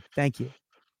again, thank you.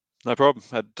 No problem.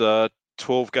 Had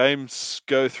 12 games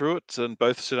go through it in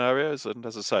both scenarios, and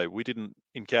as I say, we didn't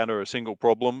encounter a single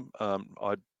problem.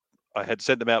 I had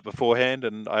sent them out beforehand,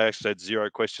 and I actually had 0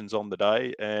 questions on the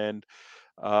day, and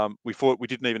we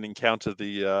didn't even encounter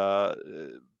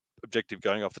the objective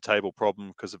going off the table problem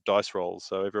because of dice rolls.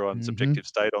 So everyone's objective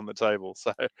stayed on the table.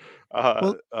 So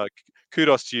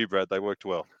kudos to you, Brad. They worked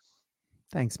well.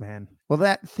 Thanks, man. Well,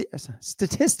 that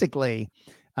statistically,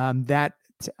 that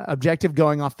objective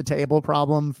going off the table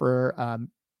problem for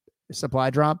supply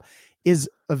drop is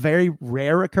a very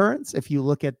rare occurrence. If you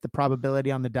look at the probability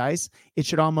on the dice, it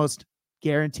should almost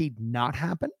guaranteed not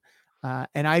happen.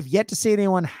 And I've yet to see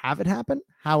anyone have it happen.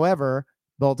 However,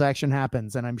 bolt action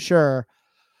happens. And I'm sure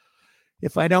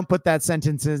if I don't put that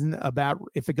sentence in about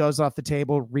if it goes off the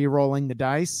table, re-rolling the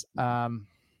dice,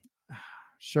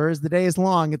 sure as the day is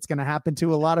long, it's going to happen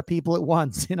to a lot of people at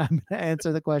once. And I'm going to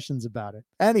answer the questions about it.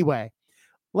 Anyway,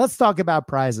 let's talk about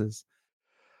prizes.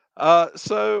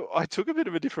 So I took a bit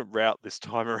of a different route this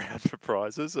time around for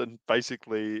prizes, and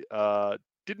basically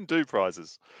didn't do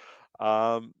prizes.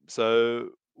 So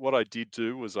what I did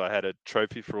do was I had a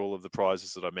trophy for all of the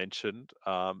prizes that I mentioned,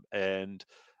 and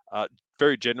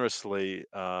very generously,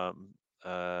 a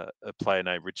player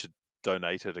named Richard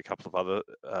donated a couple of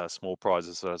other small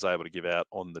prizes that I was able to give out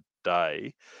on the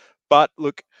day. But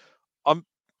look,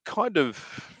 kind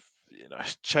of,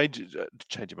 changing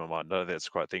my mind. I don't think that's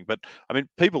the right thing. But I mean,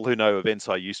 people who know events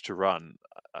I used to run,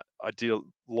 I did a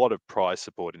lot of prize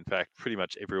support. In fact, pretty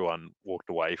much everyone walked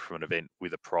away from an event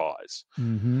with a prize.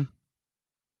 Mm-hmm.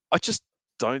 I just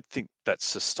don't think that's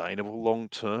sustainable long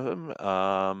term.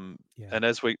 Yeah. And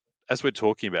as we're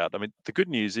talking about, I mean, the good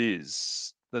news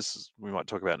is this. We might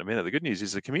talk about in a minute. The good news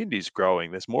is the community is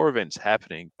growing. There's more events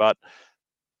happening, but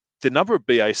the number of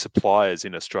BA suppliers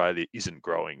in Australia isn't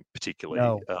growing particularly.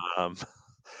 No.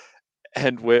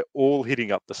 And we're all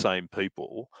hitting up the same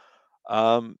people.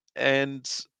 And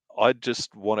I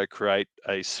just want to create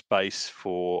a space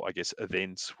for, I guess,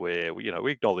 events where we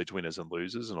acknowledge winners and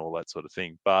losers and all that sort of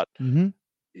thing, but Mm-hmm.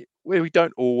 where we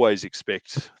don't always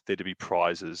expect there to be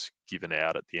prizes given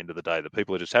out at the end of the day. That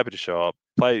people are just happy to show up,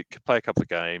 play a couple of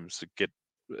games, get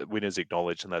winners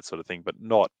acknowledged and that sort of thing, but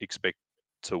not expect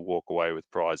to walk away with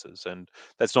prizes. And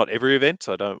that's not every event.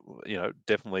 I don't,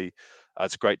 definitely,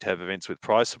 it's great to have events with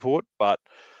prize support, but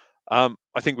I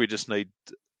think we just need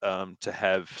to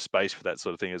have space for that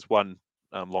sort of thing. As one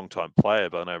long-time player,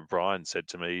 but I know Brian said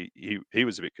to me he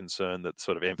was a bit concerned that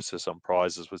sort of emphasis on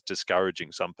prizes was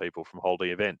discouraging some people from holding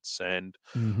events, and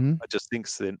Mm-hmm. I just think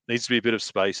there needs to be a bit of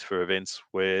space for events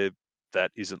where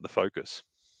that isn't the focus.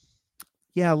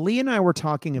 Yeah, Lee and I were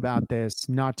talking about this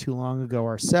not too long ago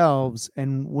ourselves.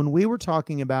 And when we were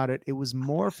talking about it, it was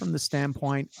more from the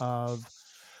standpoint of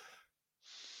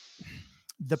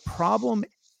the problem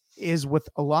is with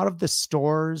a lot of the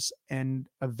stores and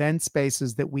event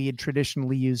spaces that we had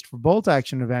traditionally used for bolt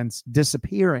action events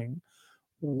disappearing.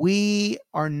 We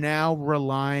are now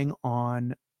relying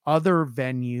on other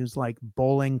venues like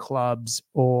bowling clubs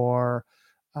or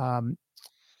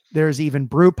there's even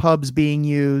brew pubs being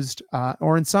used,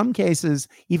 or in some cases,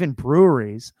 even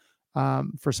breweries.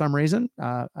 For some reason,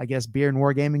 I guess beer and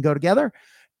wargaming go together.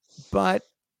 But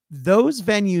those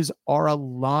venues are a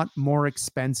lot more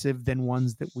expensive than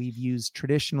ones that we've used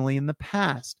traditionally in the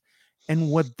past. And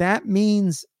what that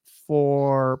means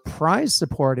for prize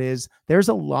support is there's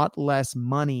a lot less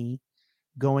money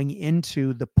going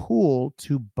into the pool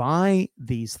to buy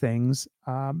these things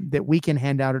that we can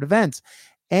hand out at events.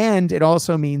 And it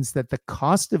also means that the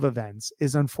cost of events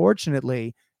is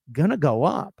unfortunately going to go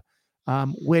up,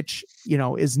 which,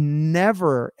 is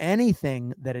never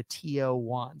anything that a TO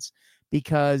wants,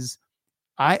 because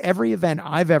every event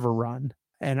I've ever run,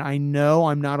 and I know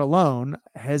I'm not alone,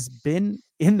 has been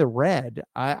in the red.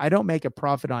 I don't make a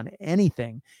profit on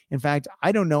anything. In fact,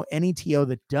 I don't know any TO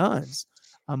that does.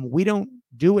 We don't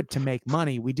do it to make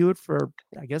money. We do it for,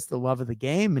 I guess, the love of the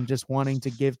game and just wanting to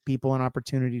give people an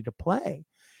opportunity to play.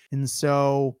 And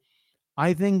so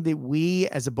I think that we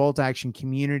as a bolt action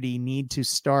community need to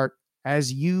start,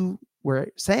 as you were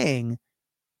saying,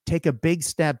 take a big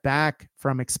step back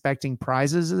from expecting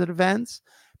prizes at events,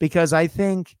 because I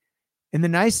think in the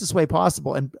nicest way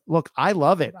possible. And look, I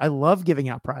love it. I love giving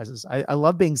out prizes. I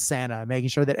love being Santa, making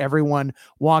sure that everyone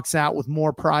walks out with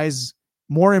more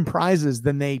in prizes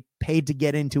than they paid to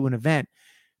get into an event.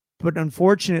 But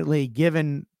unfortunately,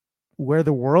 given where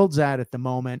the world's at the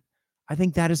moment, I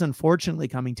think that is unfortunately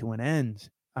coming to an end.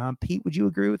 Pete, would you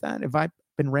agree with that? Have I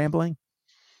been rambling?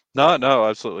 No, I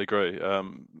absolutely agree.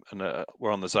 And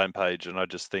we're on the same page. And I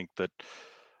just think that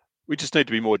we just need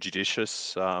to be more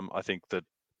judicious. I think that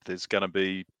there's going to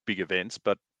be big events,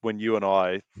 but when you and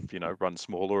I, run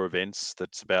smaller events,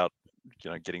 that's about,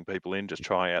 getting people in, just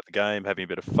trying out the game, having a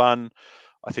bit of fun.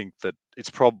 I think that it's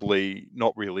probably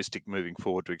not realistic moving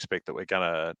forward to expect that we're going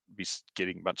to be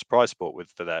getting much prize support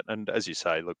for that. And as you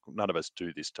say, look, none of us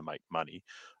do this to make money.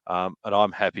 And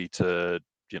I'm happy to,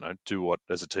 do what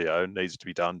as a TO needs to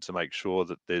be done to make sure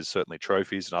that there's certainly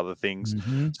trophies and other things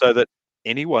Mm-hmm. so that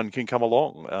anyone can come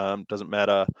along. Doesn't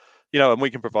matter, and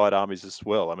we can provide armies as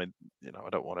well. I mean, I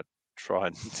don't want to try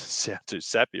and sound too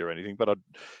sappy or anything, but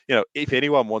if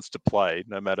anyone wants to play,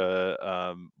 no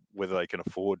matter whether they can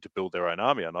afford to build their own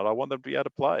army or not, I want them to be able to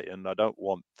play, and I don't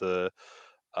want the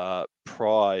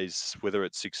prize, whether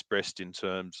it's expressed in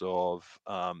terms of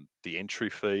the entry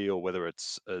fee or whether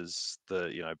it's as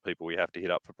the people we have to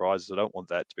hit up for prizes. I don't want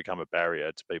that to become a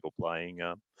barrier to people playing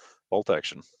bolt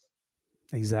action.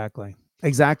 Exactly.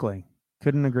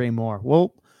 Couldn't agree more.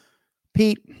 Well,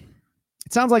 Pete,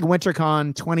 it sounds like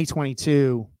WinterCon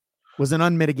 2022 was an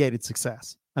unmitigated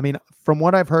success. I mean, from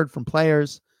what I've heard from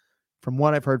players, from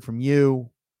what I've heard from you,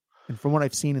 and from what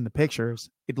I've seen in the pictures,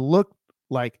 it looked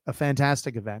like a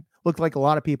fantastic event. Looked like a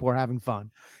lot of people were having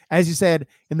fun. As you said,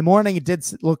 in the morning, it did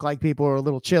look like people were a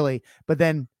little chilly, but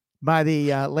then by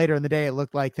the later in the day, it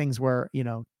looked like things were,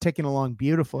 ticking along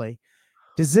beautifully.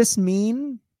 Does this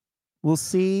mean we'll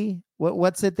see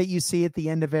what's it that you see at the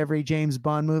end of every James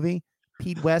Bond movie?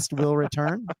 Pete West will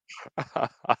return?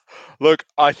 Look,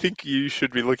 I think you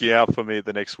should be looking out for me at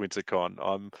the next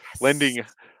WinterCon.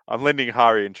 Yes. I'm lending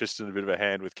Hari and Tristan a bit of a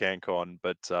hand with CanCon,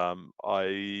 but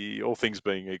all things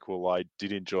being equal, I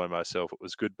did enjoy myself. It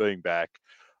was good being back,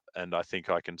 and I think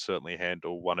I can certainly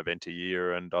handle one event a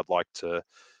year. And I'd like to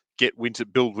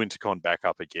build WinterCon back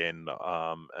up again,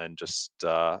 and just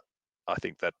I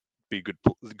think that be good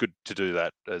to do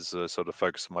that as a sort of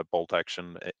focus on my bolt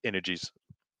action energies.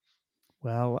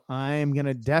 Well, I'm going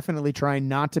to definitely try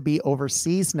not to be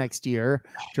overseas next year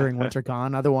during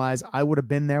WinterCon. Otherwise, I would have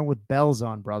been there with bells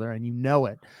on, brother, and you know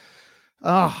it.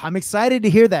 Oh, I'm excited to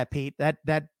hear that, Pete. That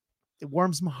it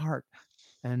warms my heart.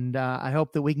 And I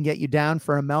hope that we can get you down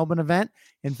for a Melbourne event.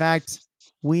 In fact,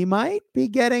 we might be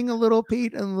getting a little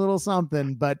Pete and a little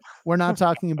something, but we're not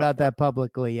talking about that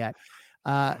publicly yet.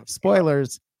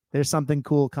 Spoilers, there's something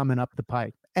cool coming up the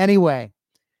pipe. Anyway,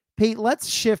 Pete, let's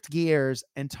shift gears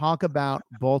and talk about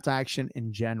bolt action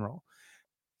in general.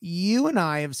 You and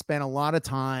I have spent a lot of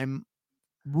time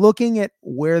looking at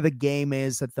where the game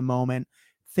is at the moment,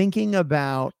 thinking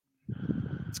about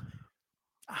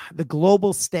the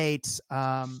global states.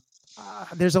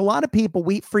 There's a lot of people.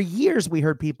 For years we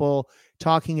heard people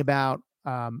talking about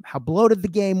how bloated the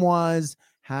game was,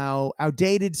 how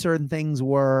outdated certain things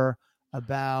were,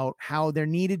 about how there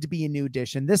needed to be a new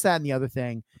edition, this, that, and the other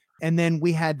thing. And then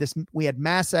we had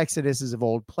mass exoduses of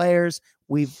old players.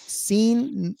 We've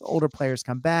seen older players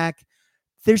come back.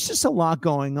 There's just a lot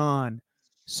going on.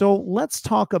 So let's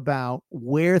talk about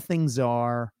where things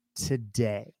are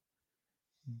today.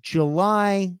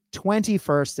 July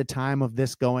 21st, the time of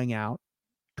this going out,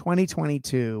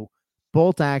 2022,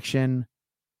 bolt action.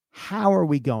 How are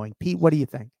we going? Pete, what do you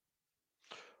think?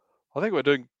 I think we're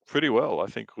doing pretty well. I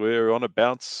think we're on a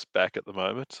bounce back at the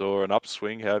moment, or an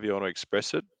upswing, however you want to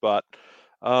express it. But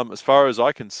as far as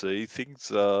I can see,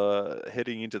 things are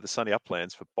heading into the sunny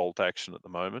uplands for bolt action at the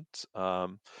moment. I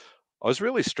was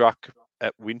really struck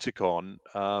at WinterCon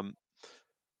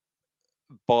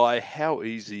by how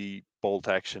easy bolt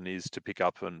action is to pick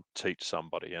up and teach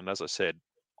somebody. And as I said,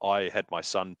 I had my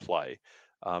son play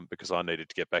because I needed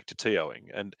to get back to TOing.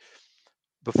 And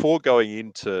before going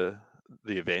into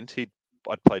the event,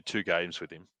 I'd played 2 games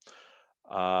with him.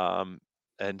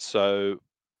 And so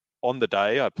on the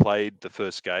day I played the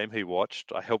first game, he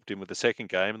watched. I helped him with the second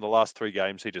game, and the last 3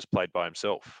 games he just played by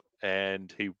himself,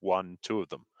 and he won 2 of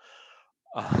them.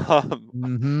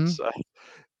 Mm-hmm. So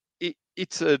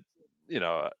it's a,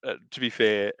 to be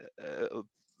fair,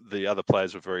 the other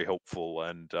players were very helpful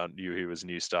and knew he was a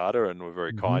new starter and were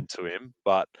very Mm-hmm. kind to him.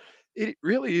 But it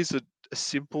really is a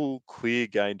simple, clear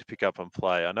game to pick up and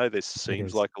play. I know this It seems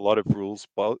is. like a lot of rules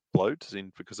bloat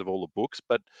because of all the books,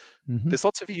 but Mm-hmm. there's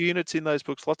lots of units in those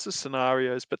books, lots of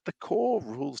scenarios, but the core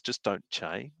rules just don't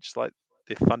change. Like,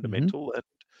 they're Mm-hmm. fundamental and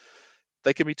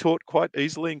they can be taught quite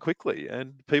easily and quickly,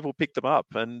 and people pick them up.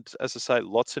 And as I say,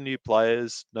 lots of new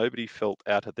players. Nobody felt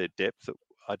out of their depth,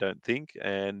 I don't think,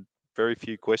 and very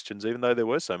few questions, even though there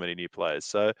were so many new players.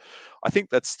 So I think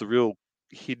that's the real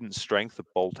hidden strength of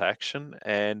bolt action.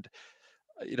 And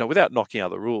without knocking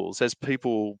other rules, as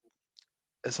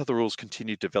other rules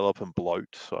continue to develop and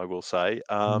bloat, I will say,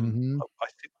 Mm-hmm.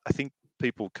 I think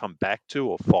people come back to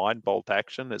or find bolt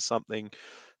action as something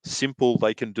simple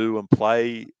they can do and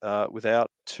play without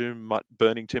too much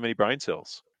burning too many brain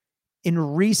cells. In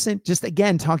recent, just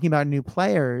again talking about new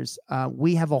players,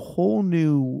 we have a whole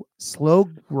new slow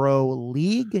grow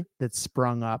league that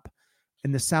sprung up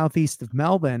in the southeast of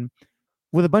Melbourne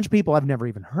with a bunch of people I've never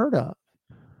even heard of.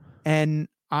 And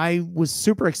I was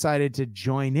super excited to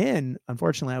join in.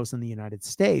 Unfortunately, I was in the United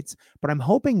States, but I'm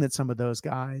hoping that some of those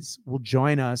guys will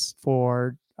join us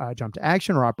for Jump to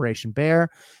Action or Operation Bear.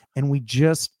 And we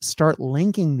just start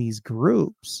linking these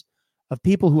groups of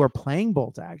people who are playing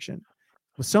bolt action.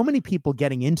 With so many people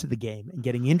getting into the game and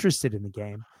getting interested in the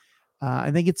game,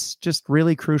 I think it's just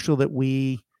really crucial that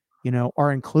we,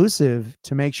 are inclusive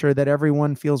to make sure that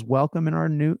everyone feels welcome in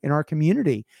our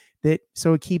community.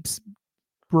 So it keeps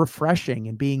refreshing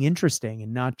and being interesting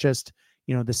and not just,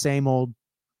 the same old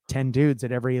 10 dudes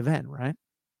at every event, right?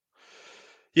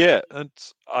 Yeah, and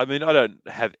I mean, I don't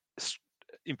have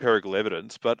empirical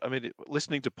evidence, but I mean,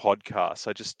 listening to podcasts,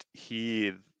 I just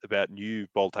hear about new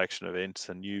bolt action events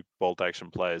and new bolt action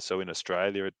players. So in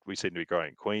Australia, we seem to be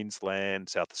growing. Queensland,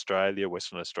 South Australia,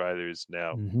 Western Australia is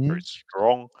now Mm-hmm. very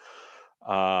strong.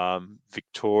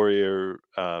 Victoria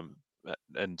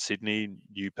and Sydney,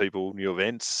 new people, new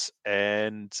events,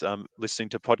 and listening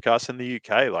to podcasts in the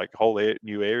UK, like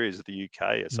new areas of the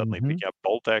UK are suddenly Mm-hmm. picking up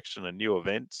bolt action and new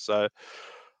events. So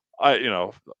I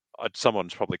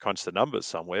someone's probably crunched the numbers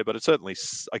somewhere, but it certainly,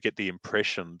 I get the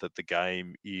impression that the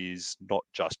game is not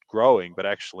just growing, but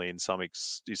actually in some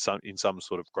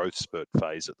sort of growth spurt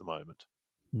phase at the moment.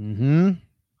 Mm-hmm.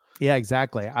 Yeah,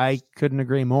 exactly. I couldn't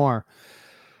agree more.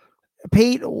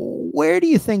 Pete, where do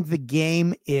you think the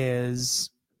game is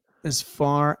as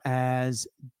far as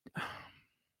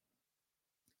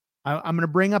I'm going to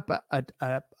bring up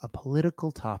a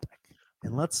political topic,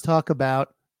 and let's talk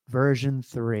about version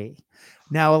 3.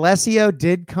 Now, Alessio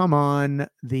did come on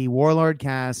the Warlord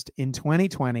cast in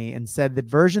 2020 and said that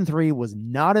version 3 was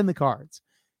not in the cards.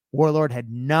 Warlord had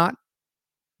not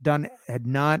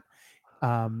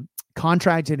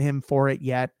contracted him for it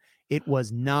yet. It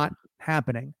was not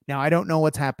happening. Now, I don't know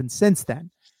what's happened since then.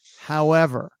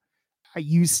 However,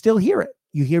 you still hear it.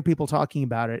 You hear people talking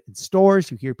about it in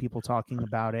stores. You hear people talking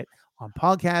about it on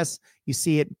podcasts. You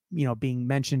see it, being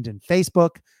mentioned in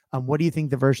Facebook. What do you think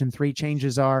the version 3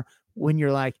 changes are? When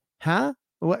you're like, huh?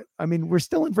 What? I mean, we're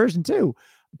still in version 2,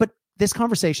 but this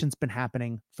conversation's been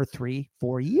happening for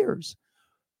 3-4 years.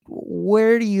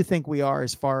 Where do you think we are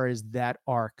as far as that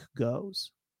arc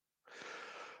goes?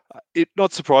 It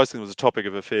not surprisingly was a topic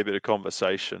of a fair bit of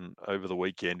conversation over the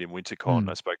weekend in WinterCon.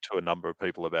 I spoke to a number of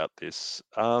people about this.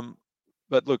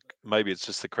 But look, maybe it's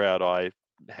just the crowd I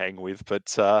hang with,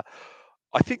 but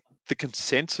I think the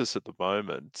consensus at the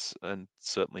moment, and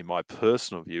certainly my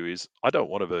personal view, is I don't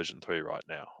want a version 3 right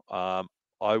now.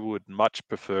 I would much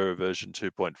prefer a version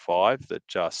 2.5 that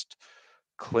just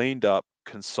cleaned up,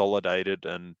 consolidated,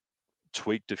 and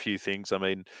tweaked a few things. I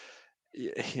mean,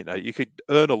 you could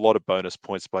earn a lot of bonus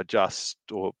points by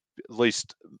or at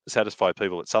least satisfy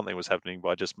people that something was happening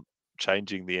by just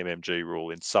changing the MMG rule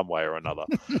in some way or another.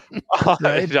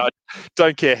 Right. I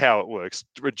don't care how it works.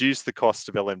 Reduce the cost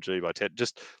of LMG by 10.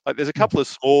 Just like there's a couple of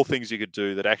small things you could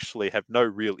do that actually have no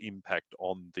real impact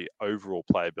on the overall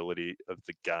playability of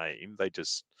the game. They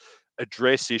just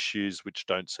address issues which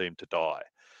don't seem to die.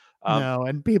 No,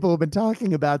 and people have been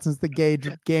talking about since the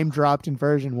game dropped in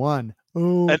version 1.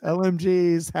 Oh,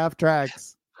 LMGs, half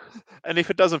tracks. And if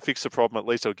it doesn't fix the problem, at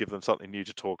least I'll give them something new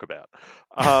to talk about.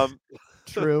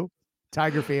 True.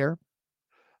 Tiger Fear.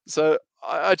 So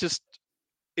I just,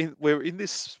 we're in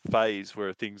this phase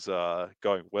where things are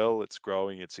going well, it's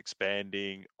growing, it's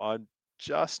expanding. I'm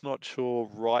just not sure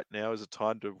right now is a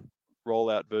time to roll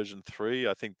out version 3.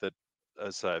 I think that,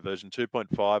 as I say, version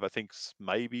 2.5, I think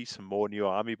maybe some more new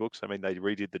army books. I mean, they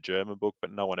redid the German book,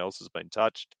 but no one else has been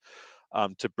touched,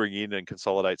 to bring in and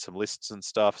consolidate some lists and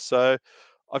stuff. So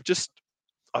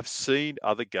I've seen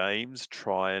other games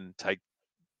try and take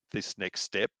this next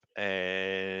step,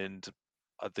 and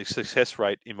the success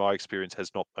rate, in my experience,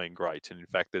 has not been great. And in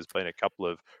fact, there's been a couple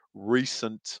of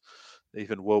recent,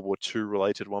 even World War II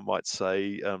related, one might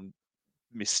say,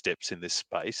 missteps in this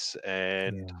space.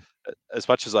 And as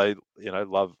much as I,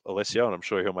 love Alessio, and I'm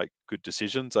sure he'll make good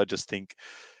decisions, I just think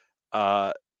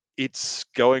it's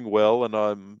going well, and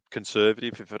I'm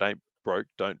conservative. If it ain't broke,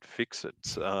 don't fix it.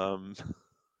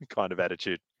 Kind of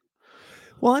attitude.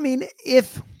 Well, I mean,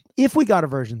 if we got a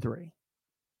version 3,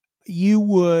 you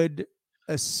would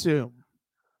assume.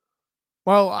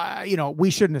 Well, we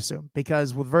shouldn't assume,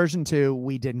 because with version 2,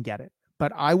 we didn't get it.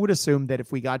 But I would assume that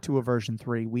if we got to a version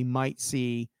 3, we might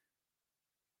see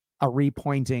a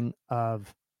repointing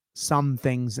of some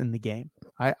things in the game.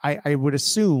 I would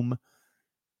assume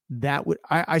that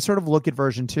I sort of look at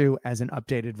version 2 as an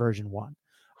updated version 1.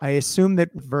 I assume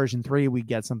that with version 3, we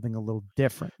get something a little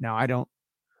different. Now, I don't,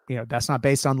 that's not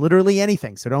based on literally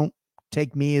anything, so don't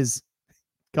take me as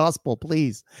gospel,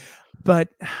 please. But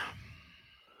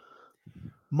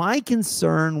my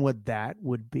concern with that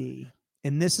would be,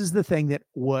 and this is the thing that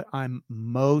what I'm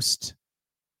most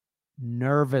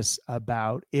nervous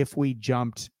about if we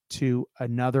jumped to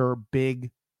another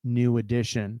big new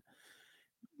edition.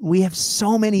 We have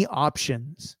so many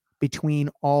options between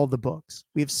all the books.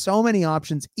 We have so many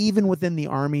options, even within the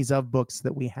armies of books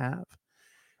that we have,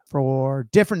 for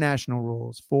different national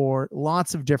rules, for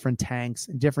lots of different tanks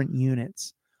and different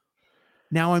units.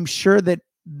 Now, I'm sure that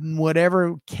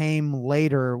whatever came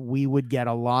later, we would get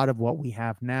a lot of what we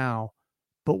have now.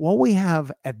 But what we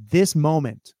have at this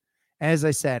moment, as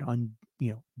I said, on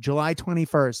July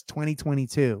 21st,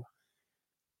 2022,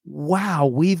 wow,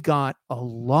 we've got a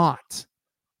lot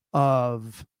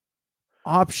of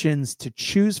options to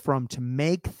choose from to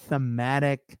make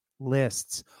thematic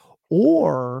lists,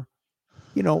 or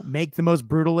make the most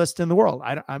brutal list in the world.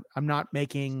 I'm not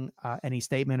making any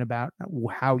statement about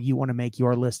how you want to make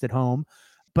your list at home,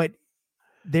 but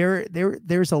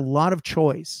there's a lot of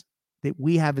choice that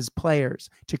we have as players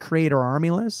to create our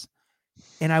army lists,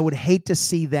 and I would hate to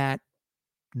see that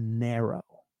narrow.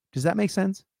 Does that make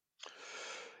sense?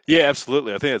 Yeah,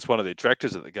 absolutely. I think that's one of the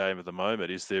attractors of the game at the moment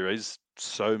is there is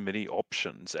so many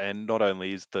options, and not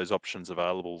only is those options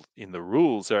available in the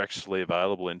rules, they're actually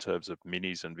available in terms of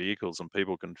minis and vehicles, and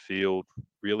people can field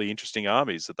really interesting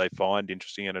armies that they find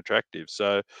interesting and attractive.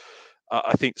 So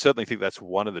I think certainly think that's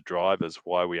one of the drivers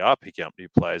why we are picking up new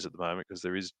players at the moment, because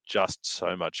there is just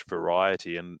so much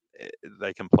variety, and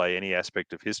they can play any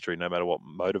aspect of history, no matter what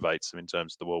motivates them in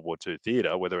terms of the World War II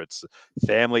theatre, whether it's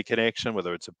family connection,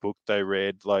 whether it's a book they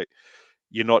read. Like,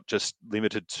 you're not just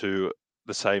limited to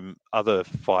the same other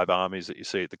 5 armies that you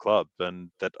see at the club, and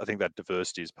that I think that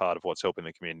diversity is part of what's helping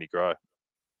the community grow.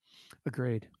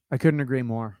 Agreed. I couldn't agree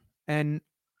more. And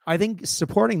I think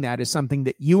supporting that is something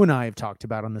that you and I have talked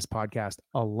about on this podcast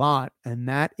a lot. And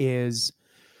that is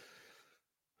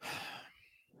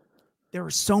there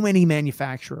are so many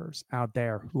manufacturers out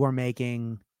there who are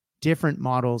making different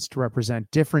models to represent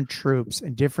different troops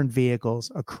and different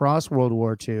vehicles across World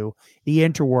War II, the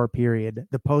interwar period,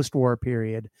 the post-war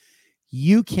period.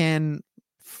 You can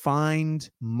find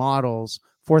models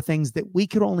for things that we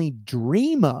could only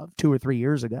dream of 2 or 3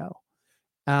 years ago.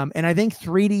 And I think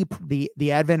 3D,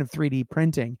 the advent of 3D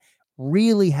printing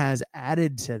really has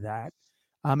added to that.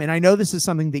 And I know this is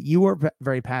something that you are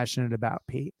very passionate about,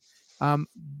 Pete.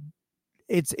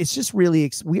 It's just really,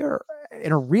 we are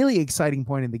in a really exciting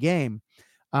point in the game.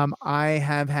 I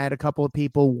have had a couple of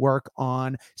people work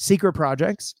on secret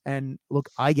projects, and look,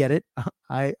 I get it.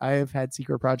 I have had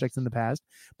secret projects in the past,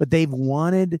 but they've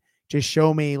wanted to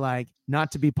show me, like, not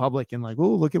to be public and like,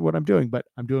 oh, look at what I'm doing, but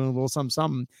I'm doing a little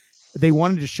something. They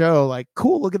wanted to show, like,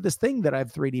 cool, look at this thing that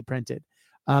I've 3D printed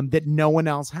that no one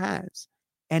else has.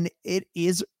 And it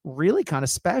is really kind of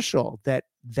special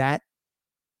that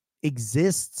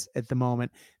exists at the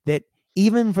moment, that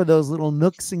even for those little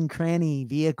nooks and cranny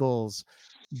vehicles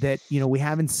that, we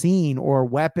haven't seen, or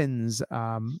weapons,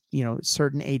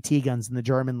 certain AT guns in the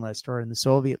German list or in the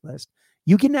Soviet list,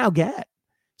 you can now get.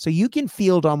 So you can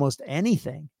field almost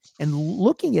anything. And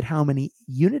looking at how many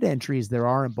unit entries there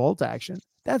are in bolt action,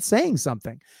 that's saying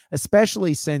something,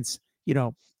 especially since,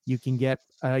 you can get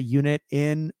a unit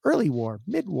in early war,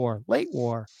 mid-war, late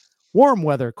war, warm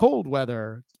weather, cold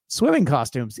weather, swimming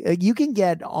costumes. You can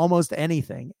get almost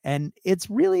anything. And it's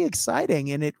really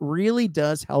exciting. And it really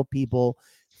does help people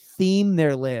theme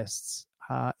their lists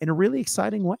in a really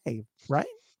exciting way, right?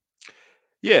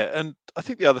 Yeah, and I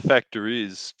think the other factor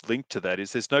is linked to that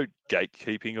is there's no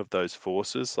gatekeeping of those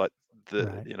forces. Like,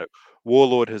 Right.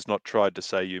 Warlord has not tried to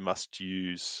say you must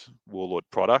use Warlord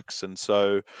products, and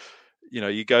so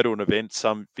you go to an event,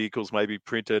 some vehicles may be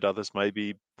printed, others may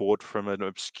be bought from an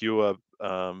obscure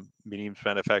minions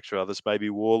manufacturer, others may be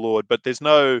Warlord, but there's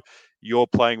no, you're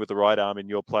playing with the right army and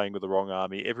you're playing with the wrong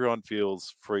army. Everyone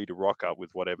feels free to rock up with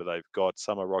whatever they've got.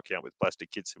 Some are rocking up with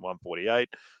plastic kits in 148,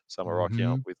 some are rocking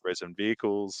up with resin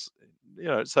vehicles,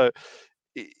 so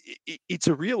it's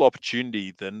a real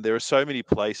opportunity. Then there are so many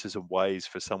places and ways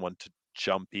for someone to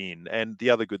jump in. And the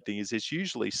other good thing is there's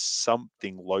usually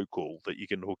something local that you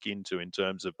can hook into in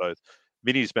terms of both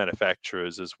minis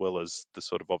manufacturers as well as the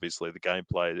sort of, obviously, the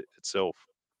gameplay itself.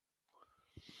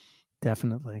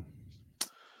 Definitely.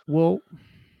 Well,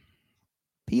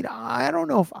 Pete, I don't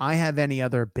know if I have any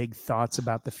other big thoughts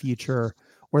about the future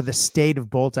or the state of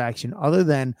bolt action, other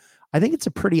than I think it's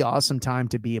a pretty awesome time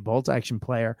to be a bolt action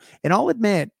player. And I'll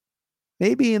admit,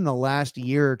 maybe in the last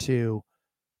year or two,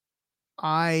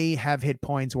 I have hit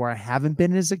points where I haven't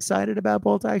been as excited about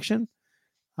bolt action.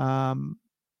 And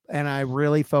I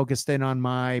really focused in on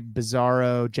my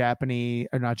bizarro Japanese,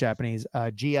 or not Japanese,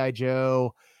 G.I.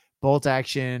 Joe bolt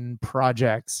action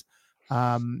projects,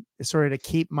 sort of to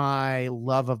keep my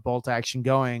love of bolt action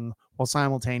going while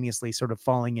simultaneously sort of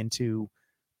falling into,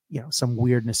 some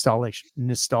weird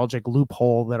nostalgic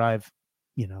loophole that I've,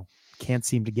 can't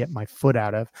seem to get my foot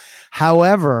out of.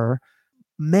 However,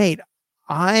 mate,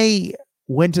 I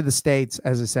went to the States,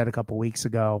 as I said, a couple weeks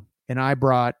ago, and I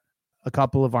brought a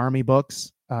couple of army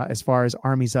books, as far as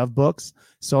armies of books,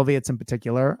 Soviets in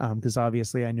particular, because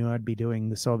obviously I knew I'd be doing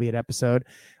the Soviet episode.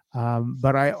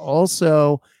 But I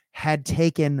also had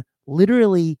taken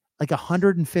literally like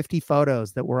 150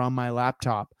 photos that were on my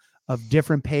laptop of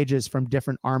different pages from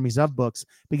different armies of books,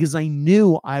 because I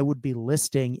knew I would be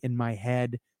listing in my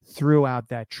head throughout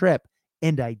that trip.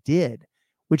 And I did,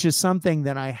 which is something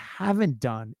that I haven't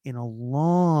done in a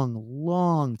long,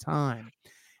 long time.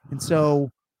 And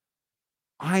so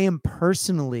I am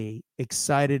personally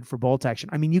excited for bolt action.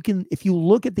 I mean, if you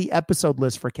look at the episode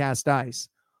list for Cast Dice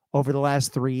over the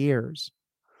last 3 years,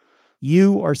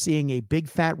 you are seeing a big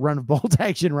fat run of bolt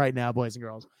action right now, boys and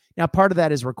girls. Now, part of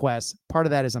that is requests. Part of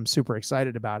that is I'm super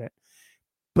excited about it.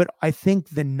 But I think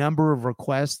the number of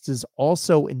requests is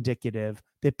also indicative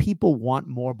that people want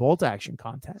more bolt action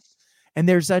content. And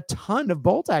there's a ton of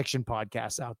bolt action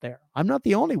podcasts out there. I'm not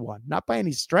the only one, not by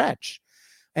any stretch.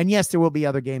 And yes, there will be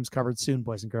other games covered soon,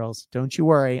 boys and girls. Don't you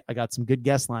worry. I got some good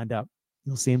guests lined up.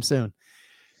 You'll see them soon.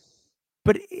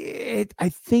 But I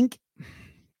think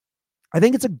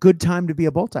it's a good time to be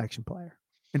a bolt action player.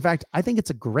 In fact, I think it's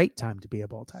a great time to be a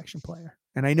bolt action player.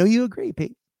 And I know you agree,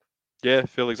 Pete. Yeah,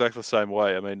 feel exactly the same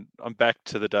way. I mean, I'm back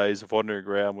to the days of wandering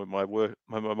around when my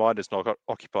mind is not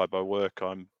occupied by work.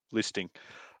 I'm listing.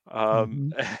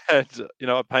 And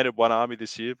I painted one army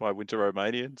this year, my Winter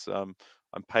Romanians.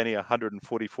 I'm painting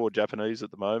 144 Japanese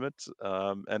at the moment,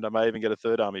 and I may even get a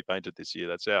third army painted this year.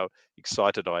 That's how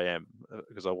excited I am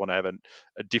because I want to have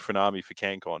a different army for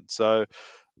CanCon. So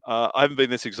I haven't been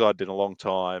this excited in a long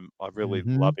time. I'm really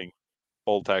loving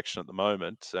bolt action at the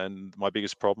moment, and my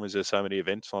biggest problem is there's so many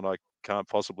events on, I can't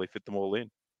possibly fit them all in.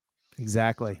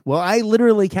 Exactly. Well, I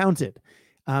literally counted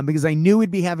because I knew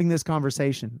we'd be having this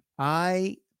conversation.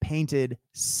 I painted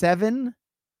 7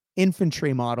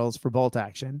 infantry models for bolt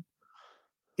action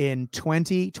in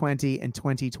 2020 and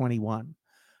 2021.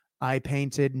 I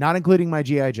painted, not including my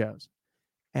GI Joes,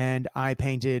 and I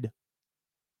painted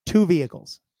 2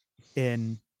 vehicles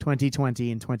in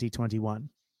 2020 and 2021.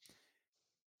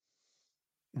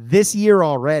 This year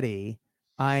already,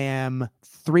 I am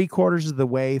 3/4 of the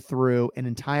way through an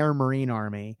entire Marine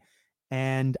army,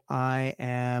 and I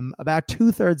am about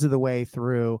 2/3 of the way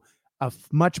through a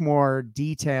much more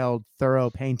detailed, thorough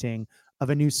painting of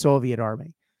a new Soviet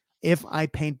army. If I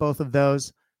paint both of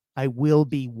those, I will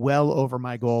be well over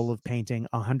my goal of painting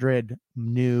 100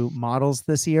 new models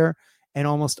this year, and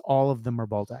almost all of them are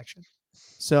bolt action.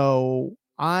 So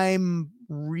I'm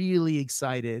really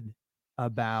excited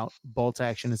about bolt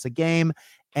action as a game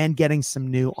and getting some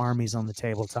new armies on the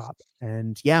tabletop.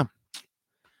 And yeah,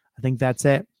 I think that's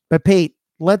it. But Pete,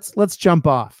 let's jump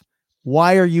off.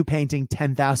 Why are you painting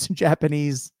 10,000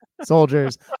 Japanese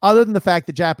soldiers other than the fact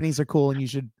that Japanese are cool and you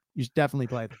should definitely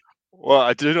play them? Well,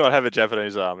 I do not have a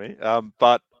Japanese army,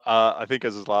 but I think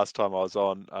as last time I was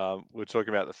on, we were talking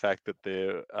about the fact that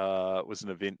there was an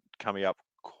event coming up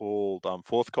called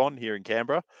FourthCon here in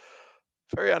Canberra.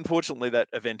 Very unfortunately, that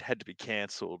event had to be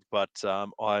cancelled, but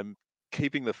I'm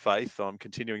keeping the faith. I'm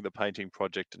continuing the painting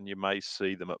project, and you may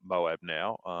see them at Moab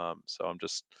now. So I'm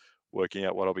just working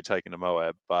out what I'll be taking to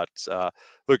Moab. But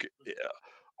look,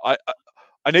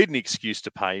 I need an excuse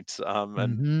to paint,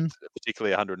 and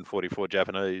particularly 144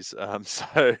 Japanese.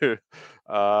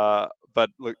 But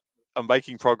look, I'm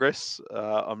making progress.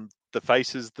 I'm the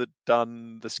faces that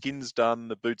done, the skin's done,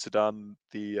 the boots are done,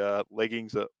 the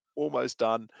leggings are almost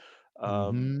done.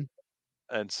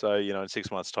 And so, in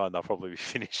 6 months' time, they'll probably be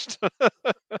finished.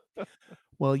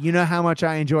 Well, you know how much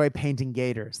I enjoy painting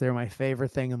gators. They're my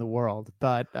favorite thing in the world.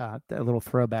 But a little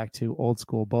throwback to old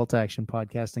school bolt action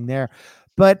podcasting there.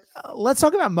 But let's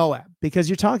talk about Moab, because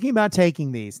you're talking about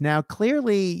taking these. Now,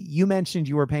 clearly, you mentioned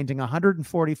you were painting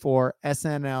 144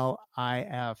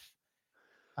 SNLF.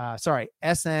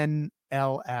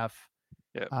 SNLF.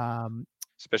 Yeah.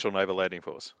 Special Naval Landing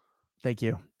Force. Thank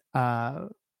you.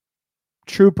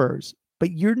 Troopers.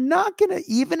 But you're not going to,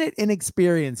 even at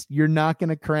inexperienced, you're not going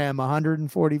to cram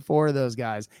 144 of those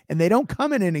guys. And they don't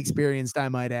come in inexperienced, I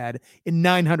might add, in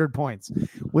 900 points,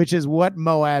 which is what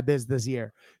Moab is this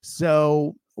year.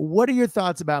 So what are your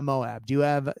thoughts about Moab? Do you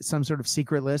have some sort of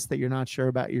secret list that you're not sure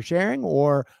about you're sharing?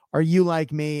 Or are you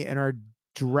like me and are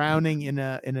drowning in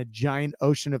a giant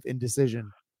ocean of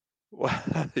indecision? Well,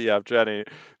 yeah, I'm drowning.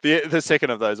 The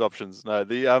second of those options. No,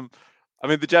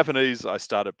 the Japanese I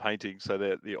started painting, so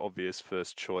they're the obvious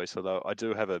first choice. Although I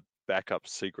do have a backup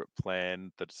secret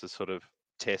plan that's a sort of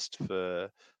test for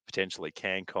potentially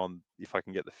CanCon if I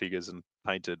can get the figures and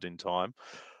painted in time.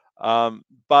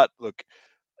 But look,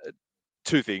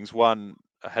 2 things. One,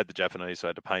 I had the Japanese, so I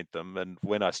had to paint them. And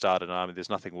when I start an army, there's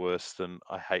nothing worse than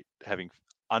I hate having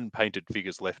unpainted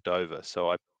figures left over.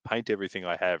 So I paint everything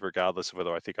I have, regardless of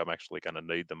whether I think I'm actually going to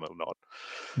need them or not.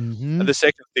 And the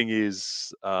second thing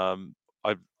is,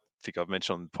 I think I've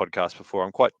mentioned on the podcast before,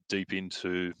 I'm quite deep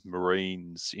into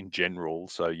Marines in general.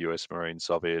 So US Marines,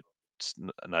 Soviet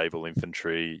naval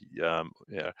infantry.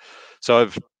 So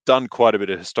I've done quite a bit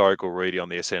of historical reading on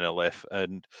the SNLF,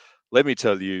 and let me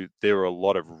tell you, there are a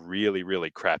lot of really, really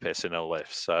crap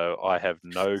SNLFs. So I have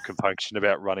no compunction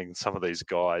about running some of these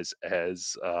guys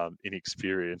as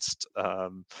inexperienced.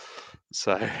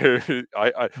 So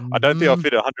I don't think I'll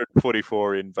fit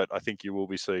 144 in, but I think you will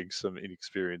be seeing some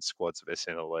inexperienced squads of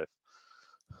SNLF.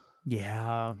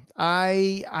 Yeah,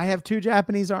 I have 2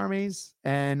 Japanese armies,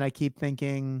 and I keep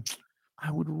thinking I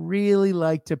would really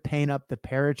like to paint up the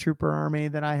paratrooper army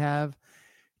that I have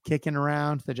kicking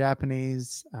around, the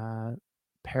Japanese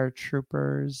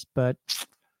paratroopers, but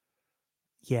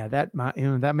yeah,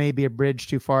 that may be a bridge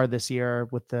too far this year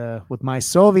with my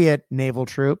Soviet naval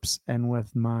troops and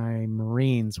with my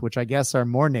Marines, which I guess are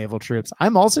more naval troops.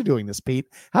 I'm also doing this, Pete.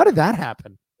 How did that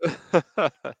happen?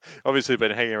 Obviously,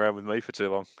 been hanging around with me for too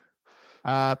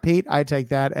long. Pete, I take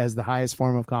that as the highest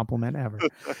form of compliment ever.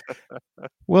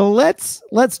 Well,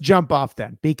 let's jump off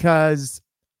then, because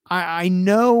I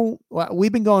know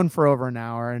we've been going for over an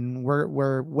hour and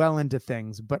we're well into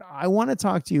things, but I want to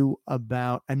talk to you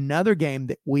about another game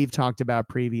that we've talked about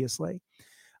previously.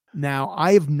 Now,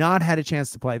 I have not had a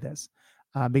chance to play this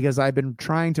because I've been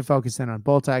trying to focus in on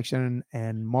Bolt Action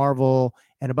and Marvel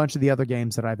and a bunch of the other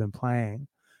games that I've been playing,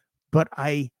 but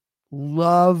I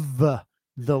love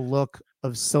the look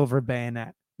of Silver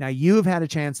Bayonet. Now, you have had a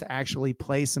chance to actually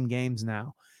play some games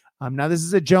now. Now, this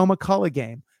is a Joe McCullough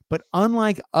game, but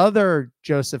unlike other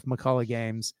Joseph McCullough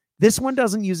games, this one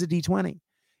doesn't use a D20.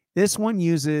 This one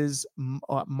uses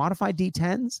modified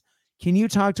D10s. Can you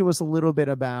talk to us a little bit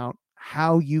about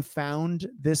how you found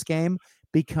this game?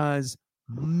 Because,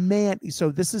 man, so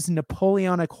this is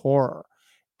Napoleonic horror.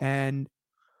 And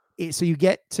so you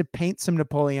get to paint some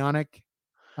Napoleonic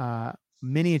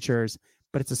miniatures,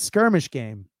 but it's a skirmish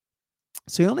game.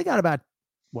 So you only got about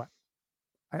what?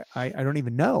 I don't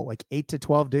even know, like 8 to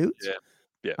 12 dudes.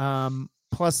 Yeah.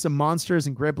 Plus some monsters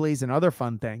and Griblies and other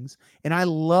fun things. And I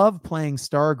love playing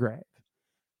Stargrave.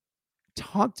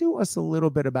 Talk to us a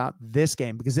little bit about this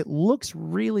game because it looks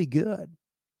really good.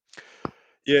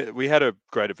 Yeah, we had a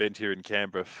great event here in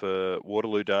Canberra for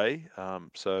Waterloo Day.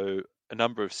 So a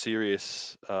number of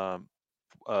serious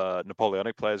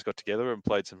Napoleonic players got together and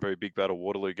played some very big battle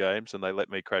Waterloo games, and they let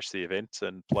me crash the event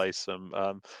and play some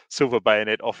Silver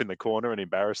Bayonet off in the corner and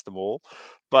embarrass them all.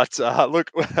 But look,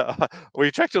 we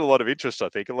attracted a lot of interest. I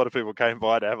think a lot of people came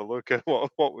by to have a look at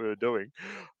what we were doing.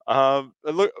 And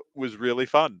look, it was really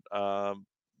fun. I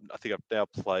think I've now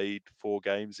played 4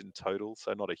 games in total,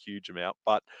 so not a huge amount.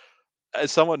 But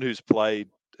as someone who's played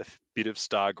a bit of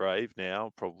Stargrave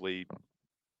now, probably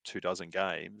 24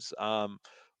 games,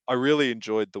 I really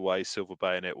enjoyed the way Silver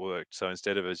Bayonet worked. So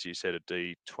instead of, as you said, a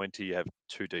D20, you have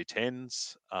 2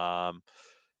 D10s.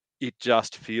 It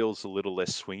just feels a little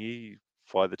less swingy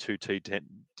by the 2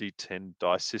 D10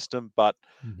 dice system. But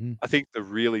Mm-hmm. I think the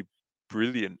really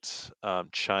brilliant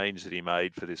change that he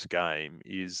made for this game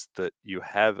is that you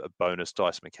have a bonus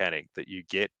dice mechanic, that you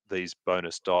get these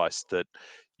bonus dice that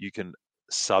you can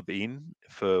sub in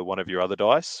for one of your other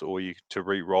dice, or you to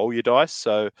re-roll your dice.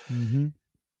 So Mm-hmm.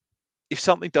 if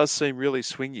something does seem really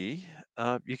swingy,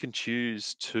 you can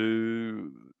choose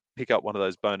to pick up one of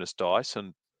those bonus dice,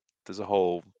 and there's a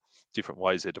whole different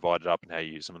ways they're divided up and how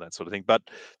you use them and that sort of thing. But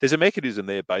there's a mechanism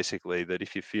there basically that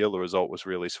if you feel the result was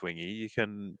really swingy, you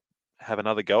can have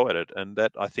another go at it. And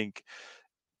that, I think,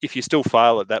 if you still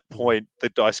fail at that point, the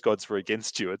dice gods were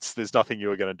against you. There's nothing you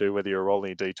were going to do whether you're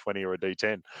rolling a D20 or a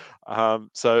D10.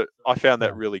 So I found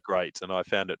that Yeah. really great, and I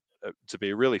found it to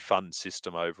be a really fun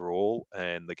system overall.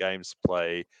 And the games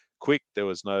play quick. There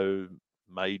was no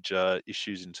major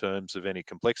issues in terms of any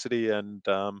complexity, and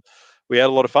we had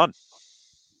a lot of fun.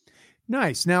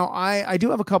 Nice. Now, I do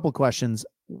have a couple questions.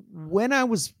 When I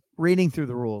was reading through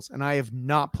the rules, and I have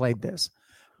not played this,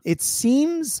 it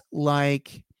seems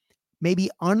like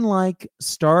maybe unlike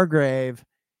Stargrave,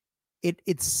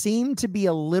 it seemed to be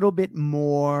a little bit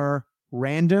more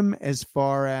random as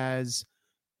far as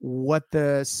what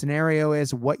the scenario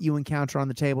is, what you encounter on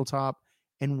the tabletop,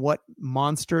 and what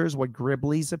monsters, what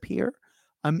Griblies appear.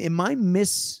 Am I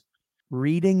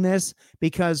misreading this?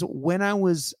 Because one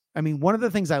of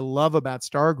the things I love about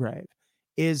Stargrave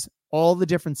is all the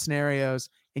different scenarios,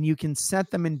 and you can set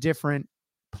them in different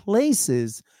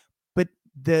places, but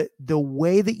the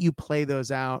way that you play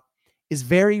those out is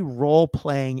very role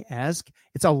playing esque.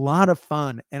 It's a lot of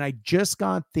fun, and I just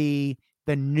got the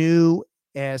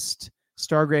newest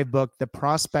Stargrave book, the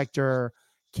Prospector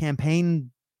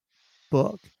campaign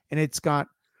book, and it's got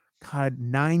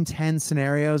 9-10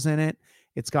 scenarios in it.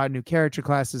 It's got new character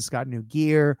classes, it's got new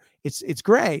gear. It's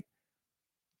great.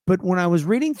 But when I was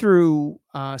reading through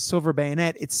Silver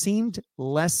Bayonet, it seemed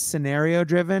less scenario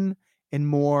driven and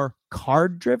more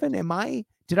card driven.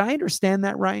 Did I understand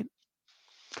that right?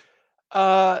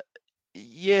 Uh,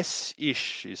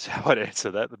 Yes-ish is how I'd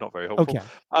answer that, but not very helpful.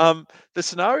 Okay. The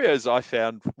scenarios I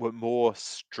found were more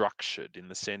structured in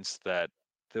the sense that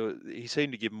he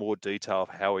seemed to give more detail of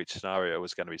how each scenario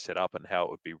was going to be set up and how it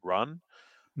would be run.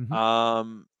 Mm-hmm.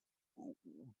 Um,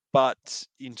 but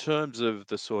in terms of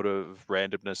the sort of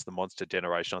randomness, the monster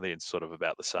generation, I think it's sort of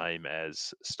about the same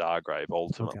as Stargrave Okay.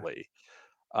 ultimately.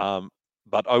 Um,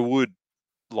 but I would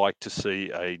like to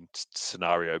see a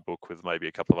scenario book with maybe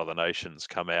a couple of other nations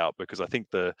come out, because I think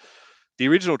the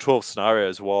original 12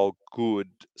 scenarios, while good,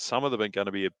 some of them are going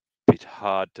to be a bit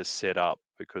hard to set up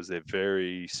because they're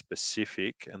very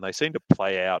specific, and they seem to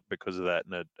play out because of that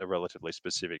in a relatively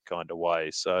specific kind of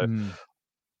way. So,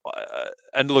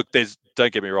 and look,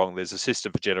 don't get me wrong, there's a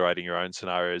system for generating your own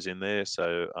scenarios in there.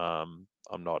 So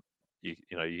I'm not, you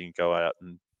know, you can go out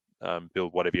and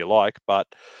build whatever you like, but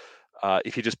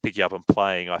if you're just picking up and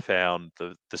playing, I found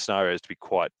the scenarios to be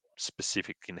quite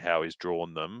specific in how he's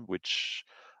drawn them, which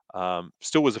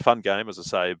still was a fun game, as I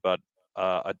say, but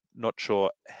I'm not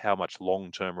sure how much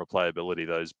long-term replayability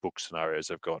those book scenarios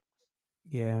have got.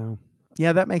 Yeah.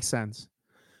 Yeah, that makes sense.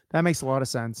 That makes a lot of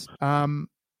sense.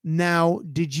 Now,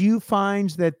 did you find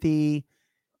that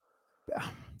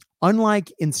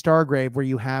unlike in Stargrave, where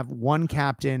you have one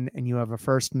captain and you have a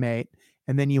first mate,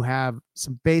 and then you have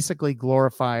some basically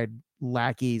glorified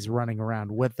lackeys running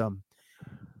around with them,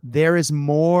 there is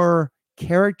more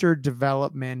character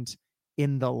development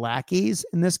in the lackeys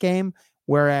in this game,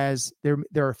 whereas there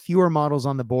are fewer models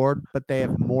on the board, but they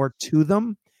have more to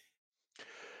them.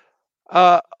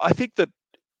 I think that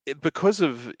because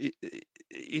of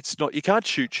it's not, you can't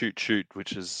shoot,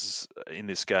 which is in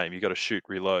this game. You got to shoot,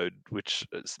 reload, which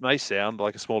may sound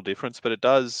like a small difference, but it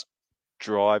does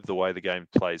drive the way the game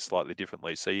plays slightly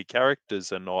differently. So your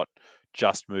characters are not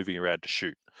just moving around to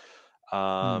shoot.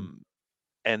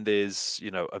 And there's,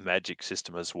 you know, a magic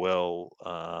system as well.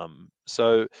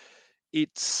 So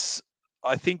it's,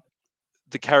 I think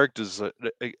the characters are,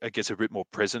 I guess, a bit more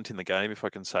present in the game, if I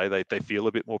can say. They feel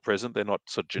a bit more present. They're not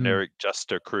sort of generic,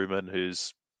 just a crewman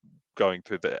who's going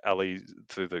through the alley,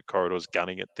 through the corridors,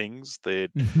 gunning at things. They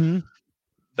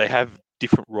have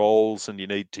different roles, and you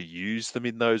need to use them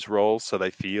in those roles, so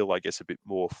they feel, I guess, a bit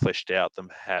more fleshed out than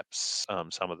perhaps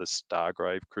some of the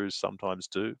Stargrave crews sometimes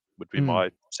do, would be my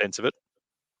sense of it.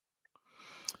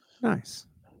 Nice.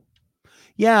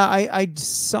 Yeah, I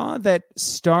saw that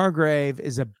Stargrave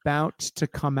is about to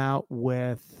come out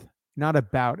with, not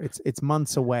about, it's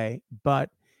months away, but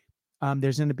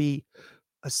there's going to be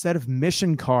a set of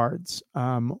mission cards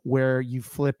where you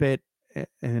flip it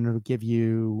and it'll give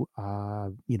you,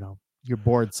 you know, your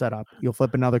board setup. You'll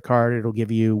flip another card, it'll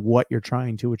give you what you're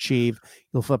trying to achieve.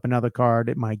 You'll flip another card,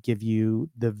 it might give you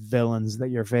the villains that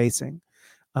you're facing.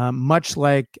 Much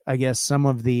like, I guess, some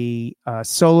of the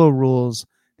solo rules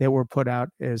that were put out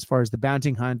as far as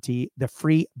the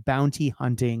free bounty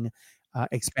hunting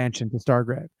expansion to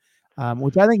Stargrave,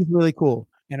 which I think is really cool.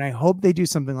 And I hope they do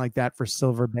something like that for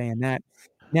Silver Bayonet.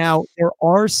 Now, there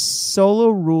are solo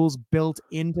rules built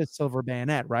into Silver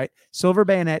Bayonet, right? Silver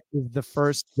Bayonet is the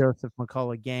first Joseph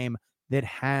McCullough game that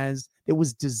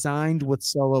was designed with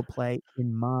solo play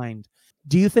in mind.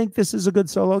 Do you think this is a good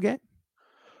solo game?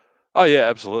 Oh yeah,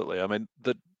 absolutely. I mean,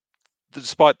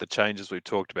 despite the changes we've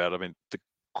talked about, I mean, the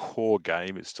core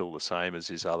game is still the same as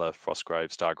his other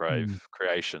Frostgrave, Stargrave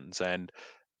creations, and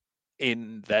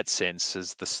in that sense,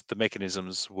 as the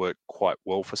mechanisms work quite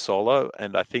well for solo.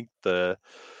 And I think the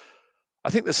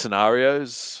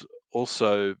scenarios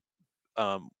also,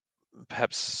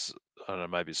 perhaps, I don't know,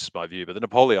 maybe it's just my view, but the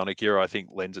Napoleonic era, I think,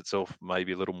 lends itself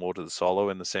maybe a little more to the solo,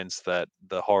 in the sense that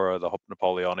the horror, the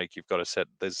Napoleonic, you've got to set,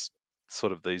 there's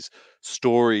sort of these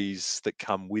stories that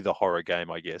come with a horror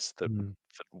game, I guess, that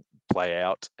play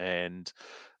out, and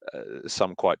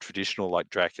some quite traditional, like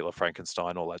Dracula,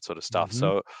 Frankenstein, all that sort of stuff.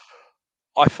 So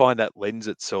I find that lends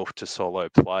itself to solo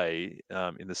play,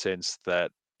 in the sense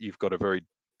that you've got a very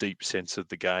deep sense of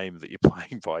the game that you're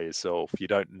playing by yourself. You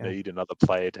don't need another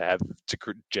player to have to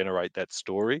generate that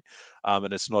story,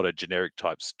 and it's not a generic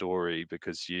type story,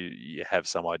 because you have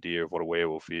some idea of what a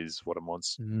werewolf is, what a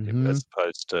monster, as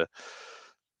opposed to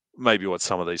maybe what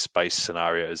some of these space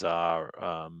scenarios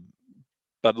are.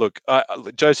 But look,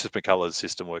 Joseph McCullough's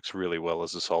system works really well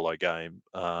as a solo game.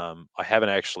 I haven't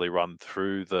actually run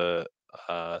through the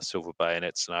Silver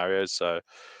Bayonet scenarios, so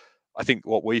I think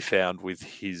what we found with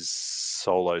his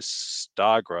solo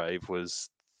Stargrave was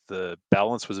the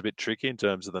balance was a bit tricky in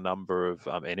terms of the number of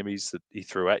enemies that he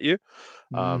threw at you,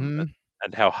 and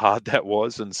how hard that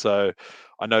was. And so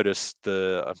I noticed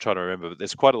I'm trying to remember, but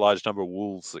there's quite a large number of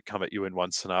wolves that come at you in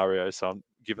one scenario. So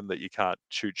given that you can't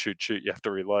shoot, you have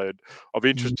to reload. I'll be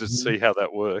interested to see how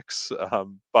that works.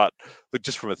 But look,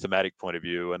 just from a thematic point of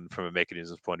view and from a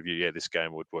mechanisms point of view, yeah, this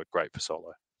game would work great for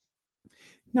solo.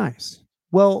 Nice.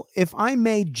 Well, if I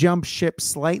may jump ship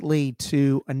slightly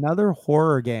to another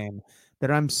horror game that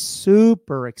I'm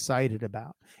super excited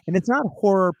about, and it's not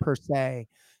horror per se,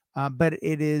 but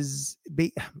it is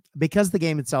because the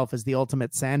game itself is the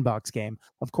ultimate sandbox game.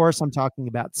 Of course, I'm talking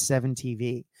about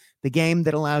 7TV. the game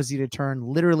that allows you to turn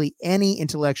literally any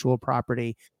intellectual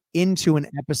property into an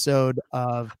episode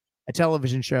of a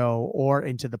television show or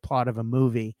into the plot of a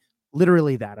movie.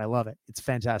 Literally that. I love it. It's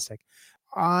fantastic.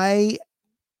 I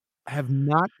have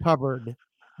not covered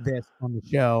this on the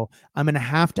show. I'm going to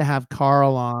have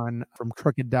Carl on from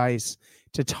Crooked Dice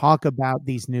to talk about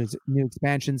these new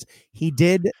expansions. He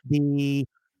did the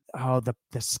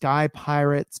Sky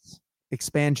Pirates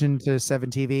expansion to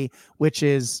 7TV, which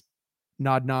is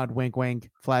nod nod wink wink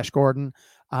Flash Gordon.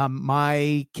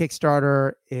 My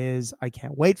Kickstarter is, I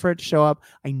can't wait for it to show up.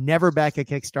 I never back a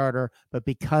Kickstarter, but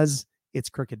because it's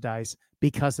Crooked Dice,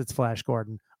 because it's Flash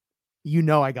Gordon,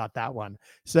 I got that one.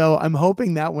 So I'm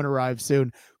hoping that one arrives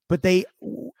soon. But they,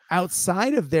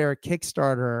 outside of their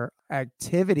Kickstarter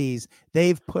activities,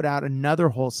 they've put out another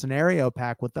whole scenario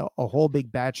pack with a whole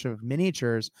big batch of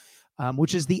miniatures,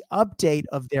 which is the update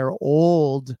of their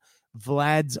old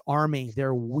Vlad's Army,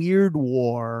 their Weird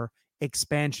War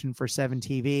expansion for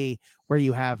 7TV, where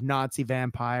you have Nazi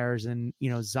vampires and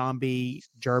zombie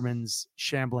Germans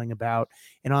shambling about,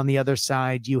 and on the other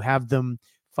side you have them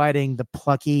fighting the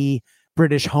plucky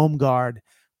British Home Guard.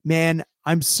 Man,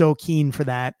 I'm so keen for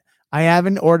that. I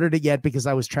haven't ordered it yet because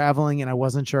I was traveling and I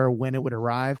wasn't sure when it would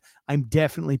arrive. I'm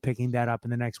definitely picking that up in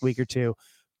the next week or two.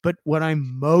 But what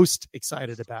I'm most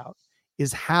excited about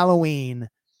is Halloween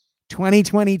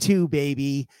 2022,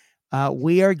 baby.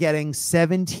 We are getting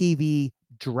 7TV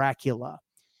Dracula,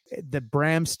 the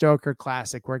Bram Stoker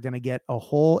classic. We're going to get a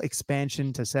whole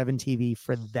expansion to 7TV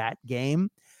for that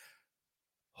game.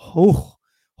 Oh,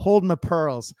 hold my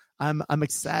pearls. I'm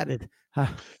excited.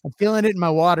 I'm feeling it in my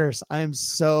waters. I'm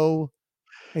so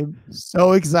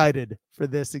excited for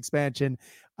this expansion.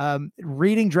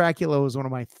 Reading Dracula was one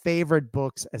of my favorite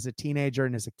books as a teenager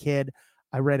and as a kid.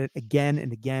 I read it again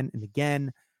and again and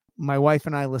again. My wife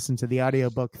and I listened to the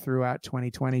audiobook throughout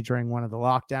 2020 during one of the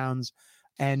lockdowns,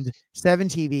 and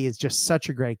 7TV is just such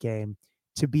a great game.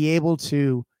 To be able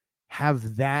to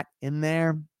have that in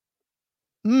there,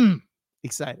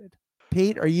 excited.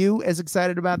 Pete, are you as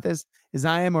excited about this as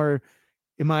I am, or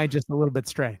am I just a little bit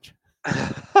strange?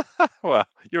 Well,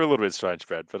 you're a little bit strange,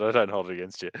 Brad, but I don't hold it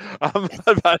against you.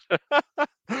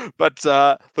 But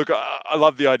look, I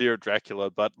love the idea of Dracula,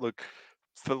 but look,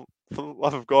 for the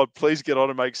love of God, please get on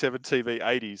and make 7TV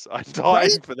 80s. I'm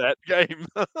dying for that game.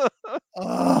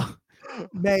 Oh,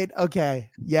 mate. Okay.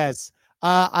 Yes.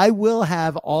 I will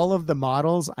have all of the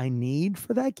models I need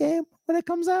for that game when it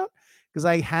comes out, because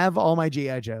I have all my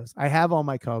G.I. Joes. I have all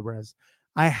my Cobras.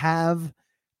 I have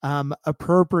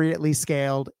appropriately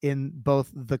scaled in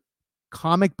both the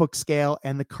comic book scale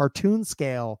and the cartoon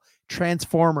scale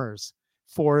Transformers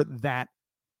for that,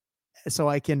 so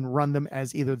I can run them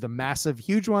as either the massive,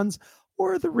 huge ones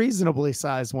or the reasonably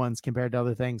sized ones compared to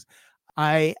other things.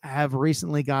 I have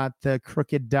recently got the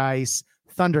Crooked Dice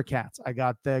Thundercats. I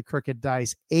got the Crooked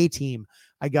Dice A-Team.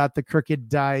 I got the Crooked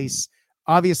Dice.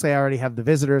 Obviously, I already have the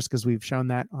Visitors because we've shown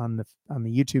that on the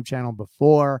YouTube channel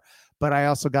before. But I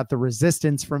also got the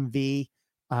Resistance from V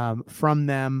from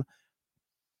them.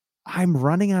 I'm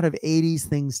running out of 80s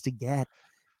things to get.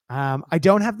 I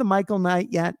don't have the Michael Knight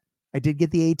yet. I did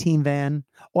get the A-Team van.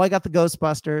 Oh, I got the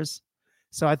Ghostbusters.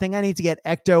 So I think I need to get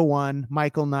Ecto-1,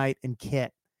 Michael Knight, and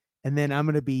Kit. And then I'm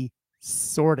going to be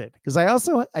sorted. Because as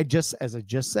I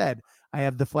just said, I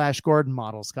have the Flash Gordon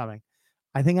models coming.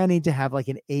 I think I need to have like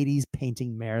an 80s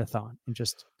painting marathon and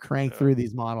just crank through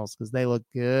these models because they look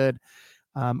good.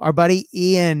 Our buddy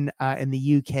Ian in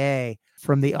the UK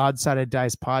from the Odd Side of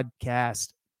Dice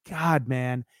podcast, God,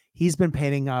 man, he's been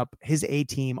painting up. His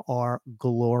A-Team are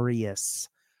glorious.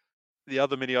 The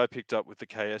other mini I picked up with the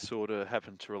KS order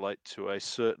happened to relate to a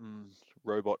certain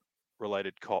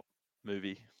robot-related cop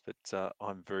movie that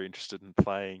I'm very interested in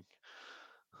playing.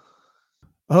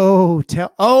 Oh,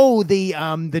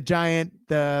 the giant,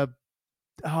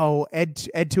 Ed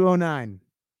 209.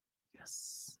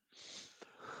 Yes.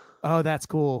 Oh, that's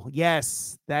cool.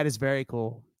 Yes, that is very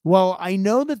cool. Well, I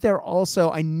know that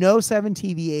I know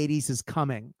 7TV 80s is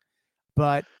coming,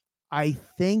 but I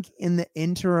think in the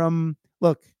interim,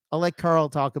 look, I'll let Carl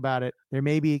talk about it. There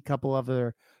may be a couple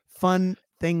other fun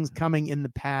things coming in the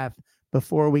path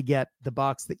before we get the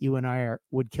box that you and I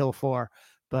would kill for,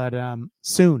 but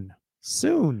soon.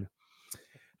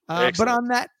 But on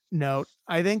that note,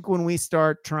 I think when we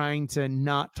start trying to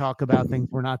not talk about things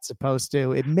we're not supposed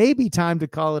to, it may be time to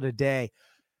call it a day.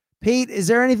 Pete, is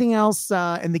there anything else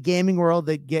in the gaming world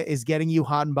that is getting you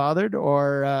hot and bothered,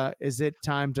 or is it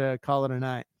time to call it a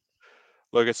night?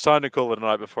 Look, it's time to call it a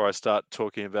night before I start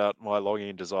talking about my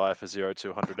longing desire for 0 to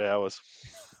 100 hours.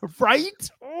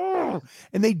 Right? Oh.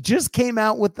 And they just came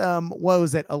out with what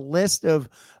was it? A list of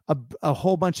a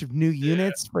whole bunch of new Yeah.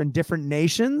 units in different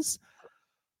nations.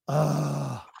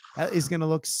 That is going to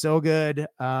look so good.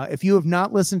 If you have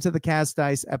not listened to the Cast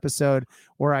Dice episode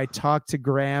where I talked to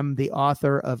Graham, the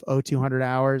author of 0200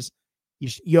 Hours,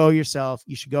 you owe yourself.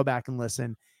 You should go back and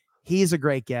listen. He's a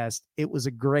great guest. It was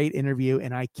a great interview,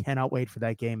 and I cannot wait for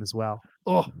that game as well.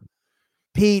 Oh,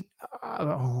 Pete,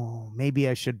 maybe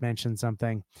I should mention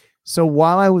something. So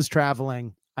while I was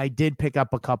traveling, I did pick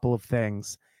up a couple of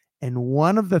things. And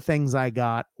one of the things I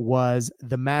got was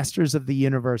the Masters of the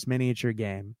Universe miniature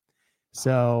game.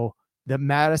 So the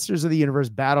Masters of the Universe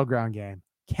Battleground game.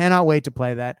 Cannot wait to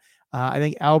play that. I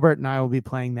think Albert and I will be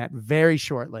playing that very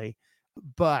shortly.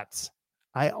 But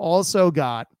I also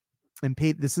got, and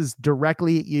Pete, this is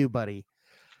directly at you, buddy.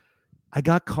 I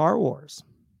got Car Wars.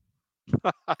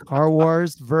 Car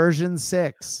Wars version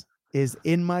 6 is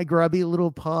in my grubby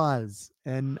little paws,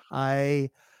 and I've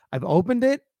opened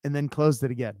it and then closed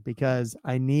it again because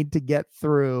I need to get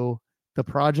through the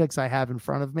projects I have in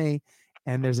front of me,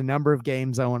 and there's a number of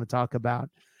games I want to talk about.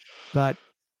 But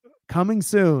coming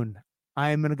soon,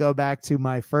 I'm going to go back to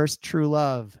my first true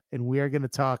love, and we are going to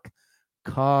talk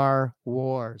Car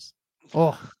Wars.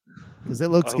 Oh, because it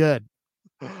looks good.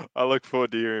 I look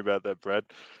forward to hearing about that, Brad.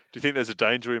 Do you think there's a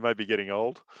danger we may be getting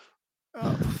old?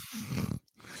 There's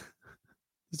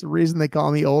a reason they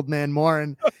call me Old Man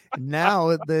Morin. And now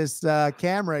with this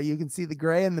camera, you can see the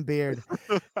gray in the beard.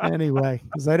 Anyway,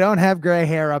 because I don't have gray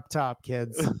hair up top,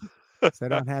 kids. So I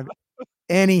don't have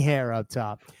any hair up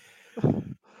top.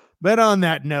 But on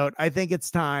that note, I think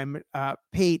it's time.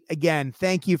 Pete, again,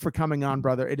 thank you for coming on,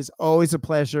 brother. It is always a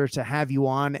pleasure to have you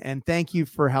on. And thank you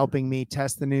for helping me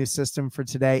test the new system for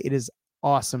today. It is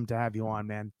awesome to have you on,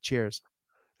 man. Cheers.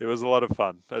 It was a lot of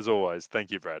fun, as always. Thank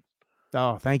you, Brad.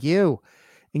 Oh, thank you.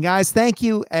 And guys, thank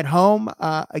you at home.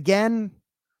 Again,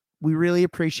 we really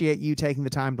appreciate you taking the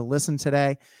time to listen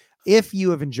today. If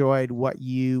you have enjoyed what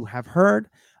you have heard,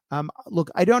 look,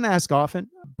 I don't ask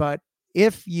often, but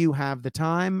if you have the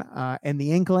time and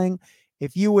the inkling,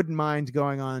 if you wouldn't mind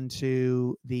going on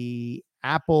to the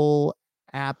Apple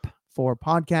app for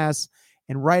podcasts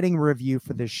and writing a review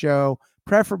for this show,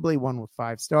 preferably one with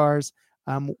 5 stars.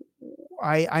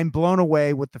 I'm blown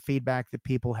away with the feedback that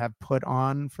people have put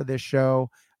on for this show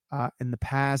in the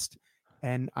past,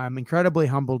 and I'm incredibly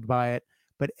humbled by it.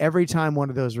 But every time one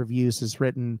of those reviews is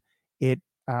written, it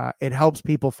helps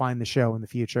people find the show in the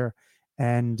future,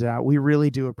 and we really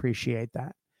do appreciate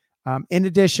that. In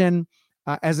addition,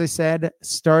 as I said,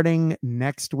 starting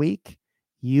next week,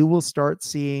 you will start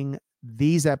seeing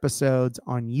these episodes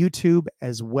on YouTube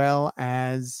as well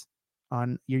as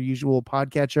on your usual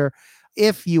podcatcher.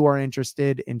 If you are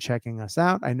interested in checking us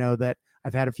out, I know that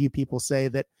I've had a few people say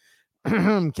that,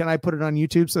 can I put it on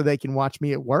YouTube so they can watch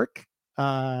me at work?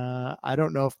 I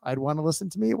don't know if I'd want to listen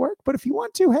to me at work, but if you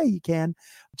want to, hey, you can.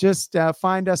 Just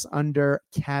find us under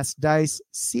Cast Dice,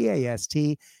 CAST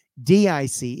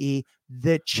DICE.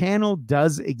 The channel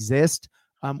does exist.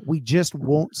 We just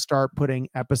won't start putting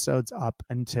episodes up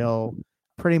until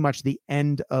pretty much the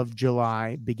end of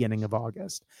July, beginning of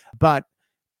August. But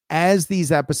as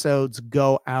these episodes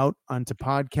go out onto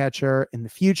Podcatcher in the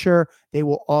future, they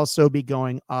will also be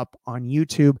going up on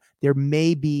YouTube. There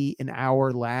may be an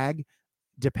hour lag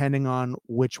depending on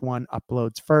which one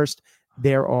uploads first.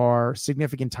 There are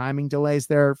significant timing delays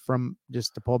there from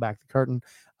just to pull back the curtain.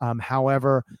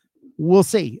 However, we'll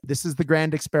see. This is the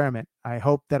grand experiment. I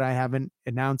hope that I haven't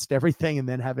announced everything and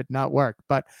then have it not work,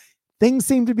 but things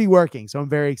seem to be working. So I'm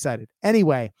very excited.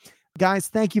 Anyway, guys,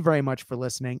 thank you very much for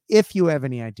listening. If you have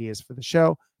any ideas for the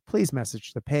show, please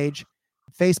message the page.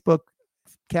 Facebook,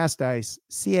 Cast Dice,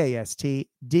 CAST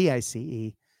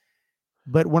DICE.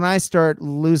 But when I start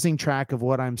losing track of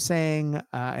what I'm saying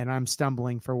and I'm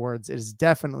stumbling for words, it is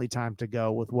definitely time to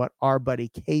go with what our buddy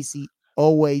Casey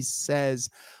always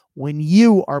says. When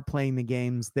you are playing the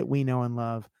games that we know and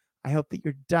love, I hope that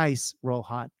your dice roll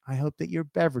hot. I hope that your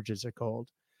beverages are cold.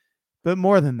 But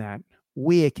more than that,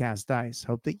 we at Cast Dice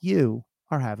hope that you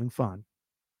are having fun.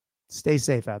 Stay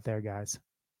safe out there, guys.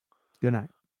 Good night.